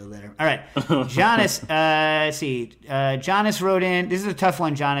 PC load letter. All right, Jonas. Let's see. Jonas wrote in. This is a tough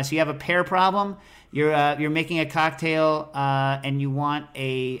one, Jonas. You have a pear problem. You're making a cocktail and you want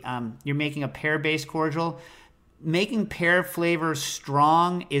you're making a pear-based cordial. Making pear flavor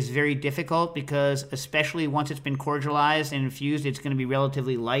strong is very difficult because especially once it's been cordialized and infused, it's going to be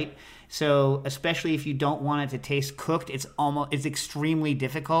relatively light. So especially if you don't want it to taste cooked, it's extremely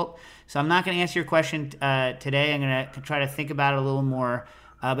difficult. So I'm not going to answer your question today. I'm going to try to think about it a little more.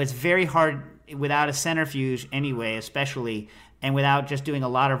 But it's very hard without a centrifuge anyway, especially, and without just doing a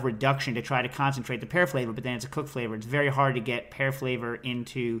lot of reduction to try to concentrate the pear flavor, but then it's a cooked flavor. It's very hard to get pear flavor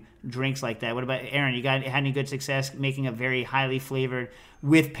into drinks like that. What about Aaron? You had any good success making a very highly flavored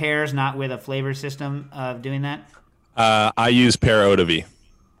with pears, not with a flavor system of doing that? I use pear eau de vie,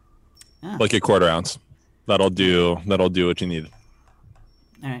 like a 1/4 ounce. That'll do what you need.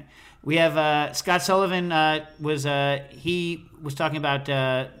 All right. We have Scott Sullivan he was talking about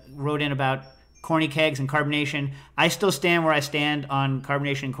wrote in about corny kegs and carbonation. I still stand where I stand on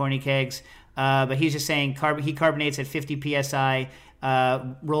carbonation and corny kegs, but he's just saying he carbonates at 50 psi,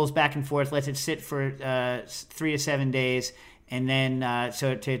 rolls back and forth, lets it sit for 3 to 7 days, and then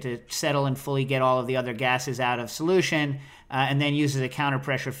so to settle and fully get all of the other gases out of solution, and then uses a counter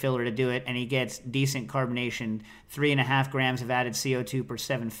pressure filler to do it, and he gets decent carbonation, 3.5 grams of added CO2 per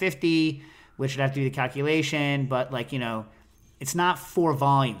 750, which I'd have to do the calculation, but it's not 4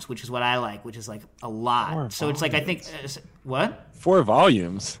 volumes, which is what I like, which is like a lot. So it's like, I think, what? 4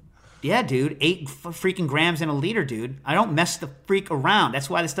 volumes? Yeah, dude. 8 freaking grams in a liter, dude. I don't mess the freak around. That's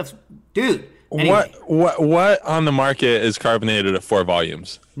why this stuff's, dude. Anyway. What on the market is carbonated at 4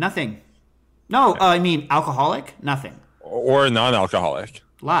 volumes? Nothing. No, I mean alcoholic? Nothing. Or non-alcoholic?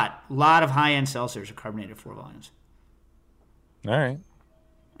 Lot of high-end seltzers are carbonated at 4 volumes. All right.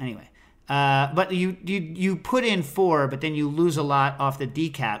 Anyway. But you put in 4, but then you lose a lot off the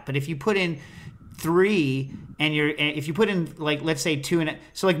decap. But if you put in 3, and if you put in let's say 2,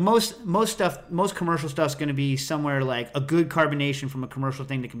 so most commercial stuff's going to be somewhere like a good carbonation from a commercial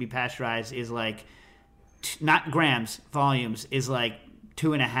thing that can be pasteurized is like not grams, volumes is like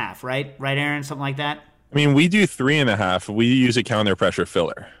 2.5, right? Right, Aaron, something like that. I mean, we do 3.5. We use a counter pressure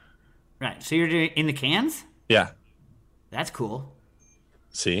filler. Right. So you're doing in the cans? Yeah. That's cool.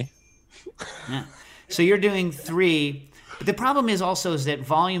 See. Yeah. So you're doing 3, but the problem is that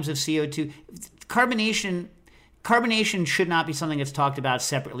volumes of CO2, carbonation should not be something that's talked about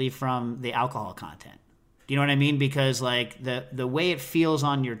separately from the alcohol content. Do you know what I mean? Because the way it feels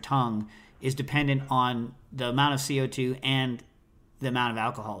on your tongue is dependent on the amount of CO2 and the amount of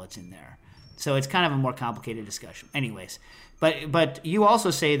alcohol that's in there. So it's kind of a more complicated discussion. Anyways, but you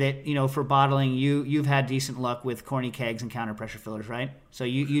also say that for bottling you've had decent luck with corny kegs and counter pressure fillers, right? So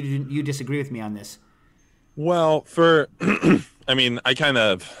you disagree with me on this? Well, I mean, I kind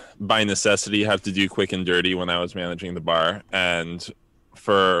of by necessity have to do quick and dirty when I was managing the bar, and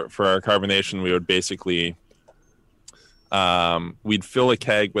for our carbonation we would basically we'd fill a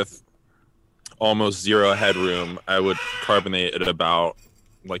keg with almost 0 headroom. I would carbonate at about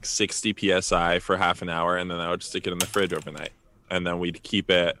 60 psi for half an hour, and then I would stick it in the fridge overnight, and then we'd keep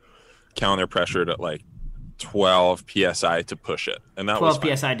it counter pressured at 12 psi to push it, and that 12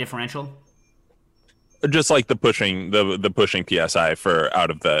 was psi differential, just the pushing the pushing psi for out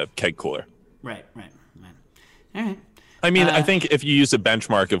of the keg cooler. Right. All right. I mean, I think if you use a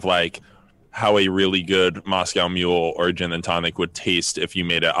benchmark of how a really good Moscow Mule or gin and tonic would taste if you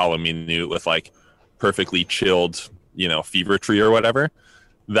made it a la minute with perfectly chilled Fever Tree or whatever,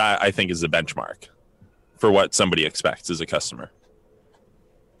 that I think is a benchmark for what somebody expects as a customer.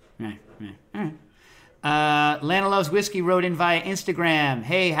 Right. All right. Lana Loves Whiskey wrote in via Instagram.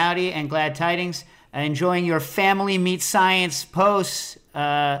 Hey, howdy, and glad tidings. Enjoying your family meets science posts.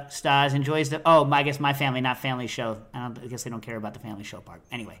 Stas enjoys I guess my family, not family show. I guess they don't care about the family show part.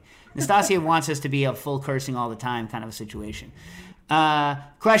 Anyway, Nastasia wants us to be a full cursing all the time kind of a situation.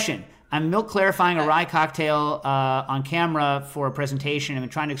 Question. I'm milk clarifying a rye cocktail on camera for a presentation. I'm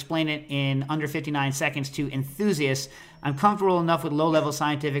trying to explain it in under 59 seconds to enthusiasts. I'm comfortable enough with low-level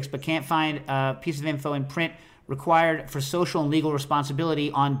scientifics, but can't find a piece of info in print required for social and legal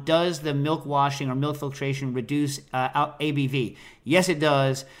responsibility on does the milk washing or milk filtration reduce ABV? Yes, it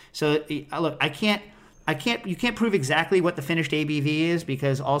does. So look, you can't prove exactly what the finished ABV is,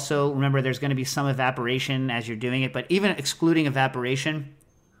 because also remember there's going to be some evaporation as you're doing it. But even excluding evaporation,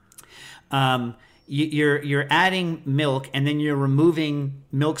 you're adding milk and then you're removing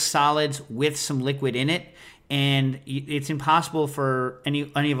milk solids with some liquid in it. And it's impossible for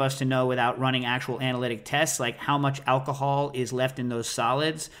any of us to know without running actual analytic tests, like how much alcohol is left in those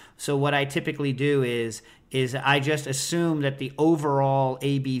solids. So what I typically do is I just assume that the overall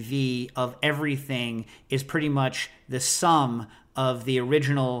ABV of everything is pretty much the sum of the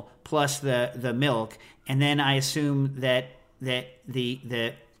original plus the milk. And then I assume that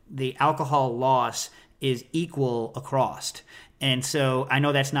the alcohol loss is equal across. And so I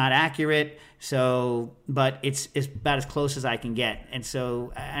know that's not accurate, but it's about as close as I can get. And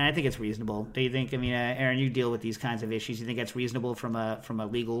I think it's reasonable. Do you think, Aaron, you deal with these kinds of issues. You think that's reasonable from a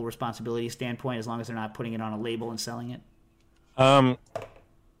legal responsibility standpoint, as long as they're not putting it on a label and selling it?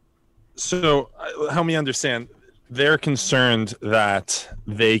 So help me understand. They're concerned that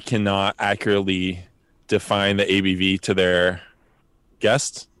they cannot accurately define the ABV to their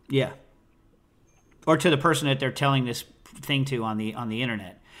guests? Yeah. Or to the person that they're telling this thing to on the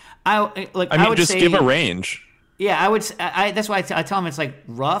internet. I would just say, give a range. Yeah, I would. That's why I tell them it's like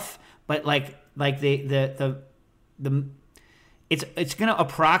rough, but like the it's going to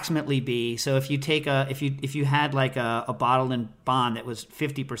approximately be. So if you take if you had like a bottle and bond that was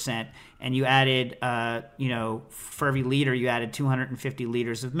 50%, and you added for every liter you added 250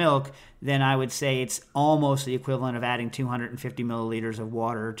 liters of milk, then I would say it's almost the equivalent of adding 250 milliliters of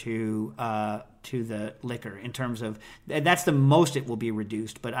water to the liquor. In terms of that's the most it will be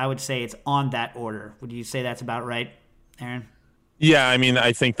reduced, but I would say it's on that order. Would you say that's about right, Aaron? Yeah,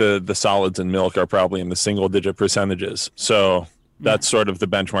 I think the solids in milk are probably in the single-digit percentages. So that's sort of the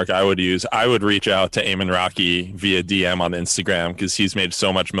benchmark I would use. I would reach out to Eamon Rocky via DM on Instagram, because he's made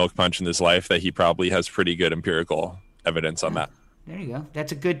so much milk punch in his life that he probably has pretty good empirical evidence on that. There you go.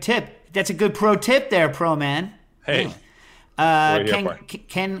 That's a good tip. That's a good pro tip there, pro man. Hey.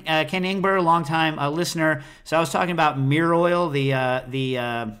 Ken Ingber, longtime listener. So I was talking about Mirror Oil,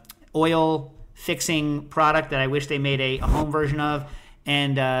 the oil fixing product that I wish they made a home version of.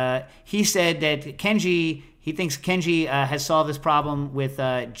 And he said that he thinks Kenji has solved this problem with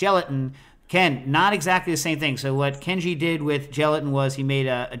gelatin. Ken, not exactly the same thing. So what Kenji did with gelatin was he made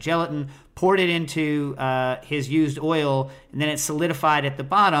a gelatin, poured it into his used oil, and then it solidified at the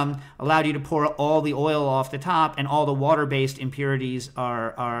bottom, allowed you to pour all the oil off the top, and all the water-based impurities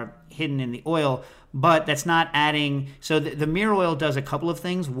are hidden in the oil. But that's not adding. So the Mirror Oil does a couple of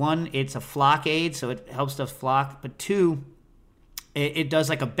things. One, it's a flock aid, so it helps stuff flock. But two, it does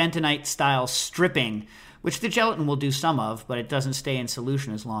like a bentonite-style stripping, which the gelatin will do some of, but it doesn't stay in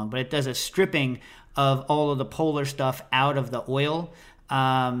solution as long. But it does a stripping of all of the polar stuff out of the oil.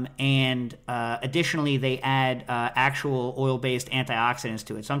 And additionally, they add actual oil-based antioxidants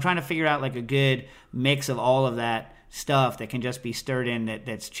to it. So I'm trying to figure out like a good mix of all of that stuff that can just be stirred in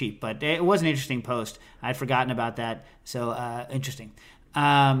that's cheap. But it was an interesting post. I'd forgotten about that. So interesting. We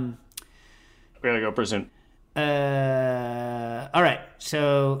gotta go present. All right.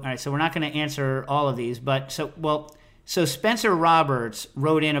 So we're not going to answer all of these, but so Spencer Roberts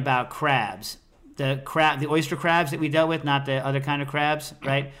wrote in about crabs, the oyster crabs that we dealt with, not the other kind of crabs,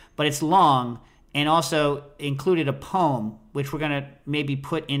 right? But it's long, and also included a poem, which we're going to maybe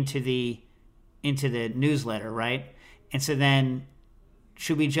put into the newsletter, right? And so then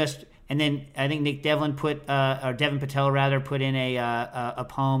should we just? And then I think Nick Devlin or Devin Patel rather put in a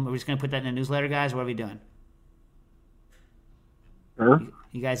poem. Are we just going to put that in the newsletter, guys? What are we doing? Sure.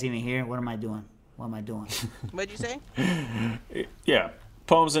 You guys even here? What am I doing? What'd you say? Yeah,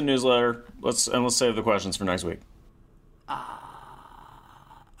 poems and newsletter. Let's save the questions for next week. All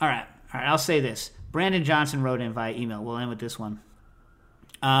right. I'll say this. Brandon Johnson wrote in via email. We'll end with this one.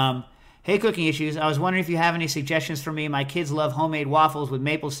 Hey, Cooking Issues. I was wondering if you have any suggestions for me. My kids love homemade waffles with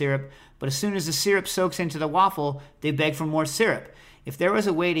maple syrup, but as soon as the syrup soaks into the waffle, they beg for more syrup. If there was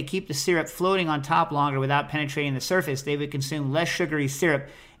a way to keep the syrup floating on top longer without penetrating the surface, they would consume less sugary syrup.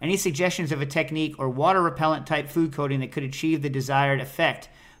 Any suggestions of a technique or water repellent type food coating that could achieve the desired effect?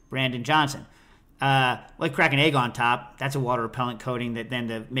 Brandon Johnson. Like crack an egg on top. That's a water repellent coating that then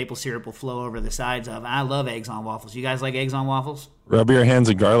the maple syrup will flow over the sides of. I love eggs on waffles. You guys like eggs on waffles? Rub your hands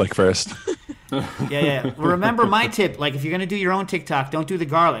in garlic first. Yeah. Well, remember my tip. Like, if you're going to do your own TikTok, don't do the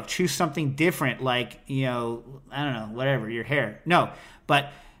garlic. Choose something different, like, I don't know, whatever, your hair. No,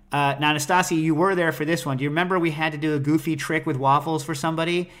 but now, Anastasia, you were there for this one. Do you remember we had to do a goofy trick with waffles for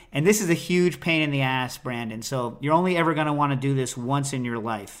somebody? And this is a huge pain in the ass, Brandon. So you're only ever going to want to do this once in your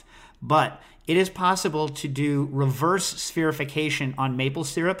life. But it is possible to do reverse spherification on maple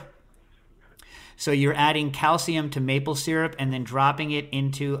syrup. So you're adding calcium to maple syrup and then dropping it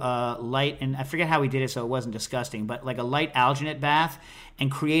into a light, and I forget how we did it so it wasn't disgusting, but like a light alginate bath,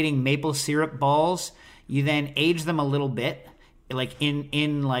 and creating maple syrup balls. You then age them a little bit, like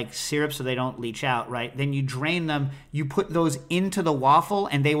in like syrup so they don't leach out, right? Then you drain them, you put those into the waffle,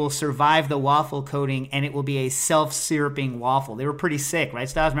 and they will survive the waffle coating, and it will be a self-syruping waffle. They were pretty sick, right,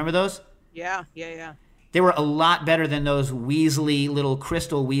 Styles? Remember those? Yeah. They were a lot better than those weaselly little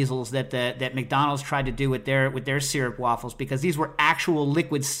crystal weasels that McDonald's tried to do with their syrup waffles, because these were actual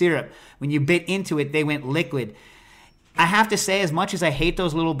liquid syrup. When you bit into it, they went liquid. I have to say, as much as I hate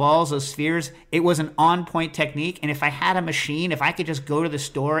those little balls, those spheres, it was an on-point technique. And if I had a machine, if I could just go to the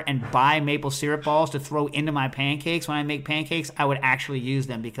store and buy maple syrup balls to throw into my pancakes when I make pancakes, I would actually use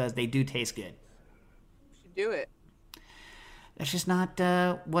them because they do taste good. You should do it. That's just not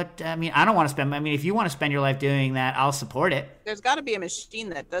I don't want to spend. If you want to spend your life doing that, I'll support it. There's got to be a machine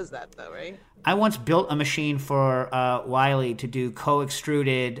that does that, though, right? I once built a machine for Wiley to do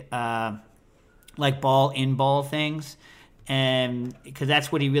co-extruded, like ball things, and because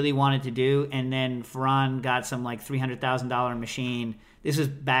that's what he really wanted to do. And then Ferran got some like $300,000 machine. This was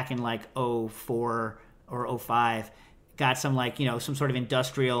back in like 04 or 05. Got some like, some sort of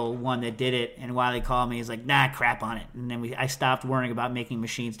industrial one that did it, and Wiley called me. He's like, nah, crap on it. And then I stopped worrying about making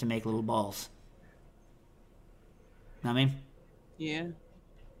machines to make little balls. Know what I mean? Yeah.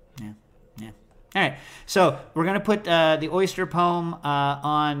 All right, so we're going to put the oyster poem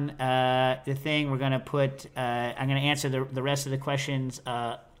on the thing. We're going to put, I'm going to answer the rest of the questions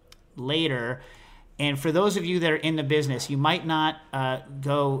later. And for those of you that are in the business, you might not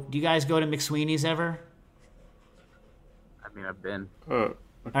do you guys go to McSweeney's ever? I've been.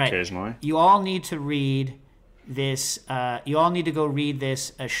 Occasionally. Right. You all need to read this. You all need to go read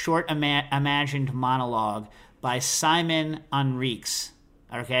this a short imagined monologue by Simon Enriques.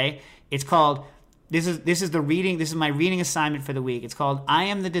 Okay, it's called. This is the reading. This is my reading assignment for the week. It's called "I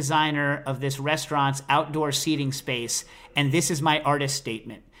am the designer of this restaurant's outdoor seating space, and this is my artist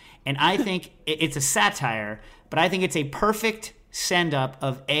statement." And I think it's a satire, but I think it's a perfect send up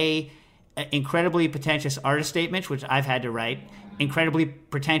of incredibly pretentious artist statements, which I've had to write, incredibly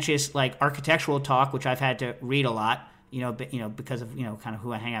pretentious like architectural talk, which I've had to read a lot, because of kind of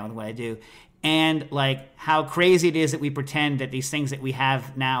who I hang out with, what I do, and like how crazy it is that we pretend that these things that we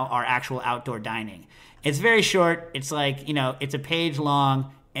have now are actual outdoor dining. It's very short. It's like it's a page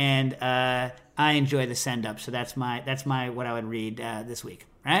long, and I enjoy the send up. So that's my what I would read this week.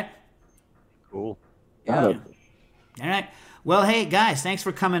 Right? Cool. Yeah. All right. Well, hey, guys, thanks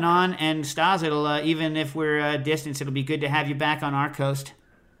for coming on. And Stas, even if we're distant, it'll be good to have you back on our coast.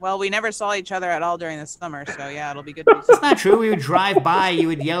 Well, we never saw each other at all during the summer, so yeah, it'll be good to see. That's not true. We would drive by, you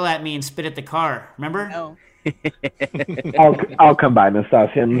would yell at me and spit at the car. Remember? No. I'll come by,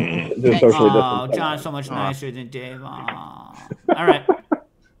 Nastasia, and do socially distance. Oh, John's so much nicer than Dave. All right. All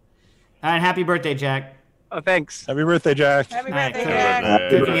right, happy birthday, Jack. Oh, thanks. Happy birthday, Jack. Happy All birthday, right. Jack.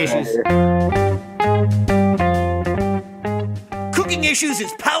 Cooking Issues. Cooking Issues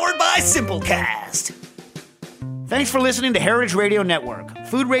is powered by Simplecast. Thanks for listening to Heritage Radio Network,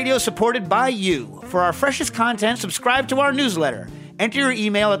 food radio supported by you. For our freshest content, subscribe to our newsletter. Enter your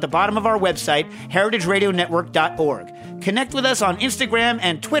email at the bottom of our website, heritageradionetwork.org. Connect with us on Instagram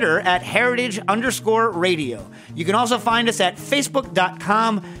and Twitter at heritage_radio. You can also find us at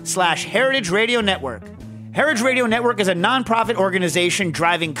facebook.com/Heritage Radio Network. Heritage Radio Network is a nonprofit organization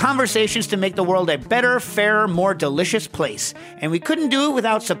driving conversations to make the world a better, fairer, more delicious place. And we couldn't do it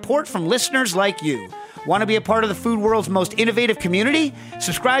without support from listeners like you. Want to be a part of the food world's most innovative community?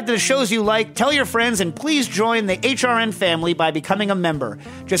 Subscribe to the shows you like, tell your friends, and please join the HRN family by becoming a member.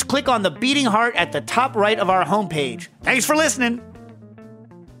 Just click on the beating heart at the top right of our homepage. Thanks for listening.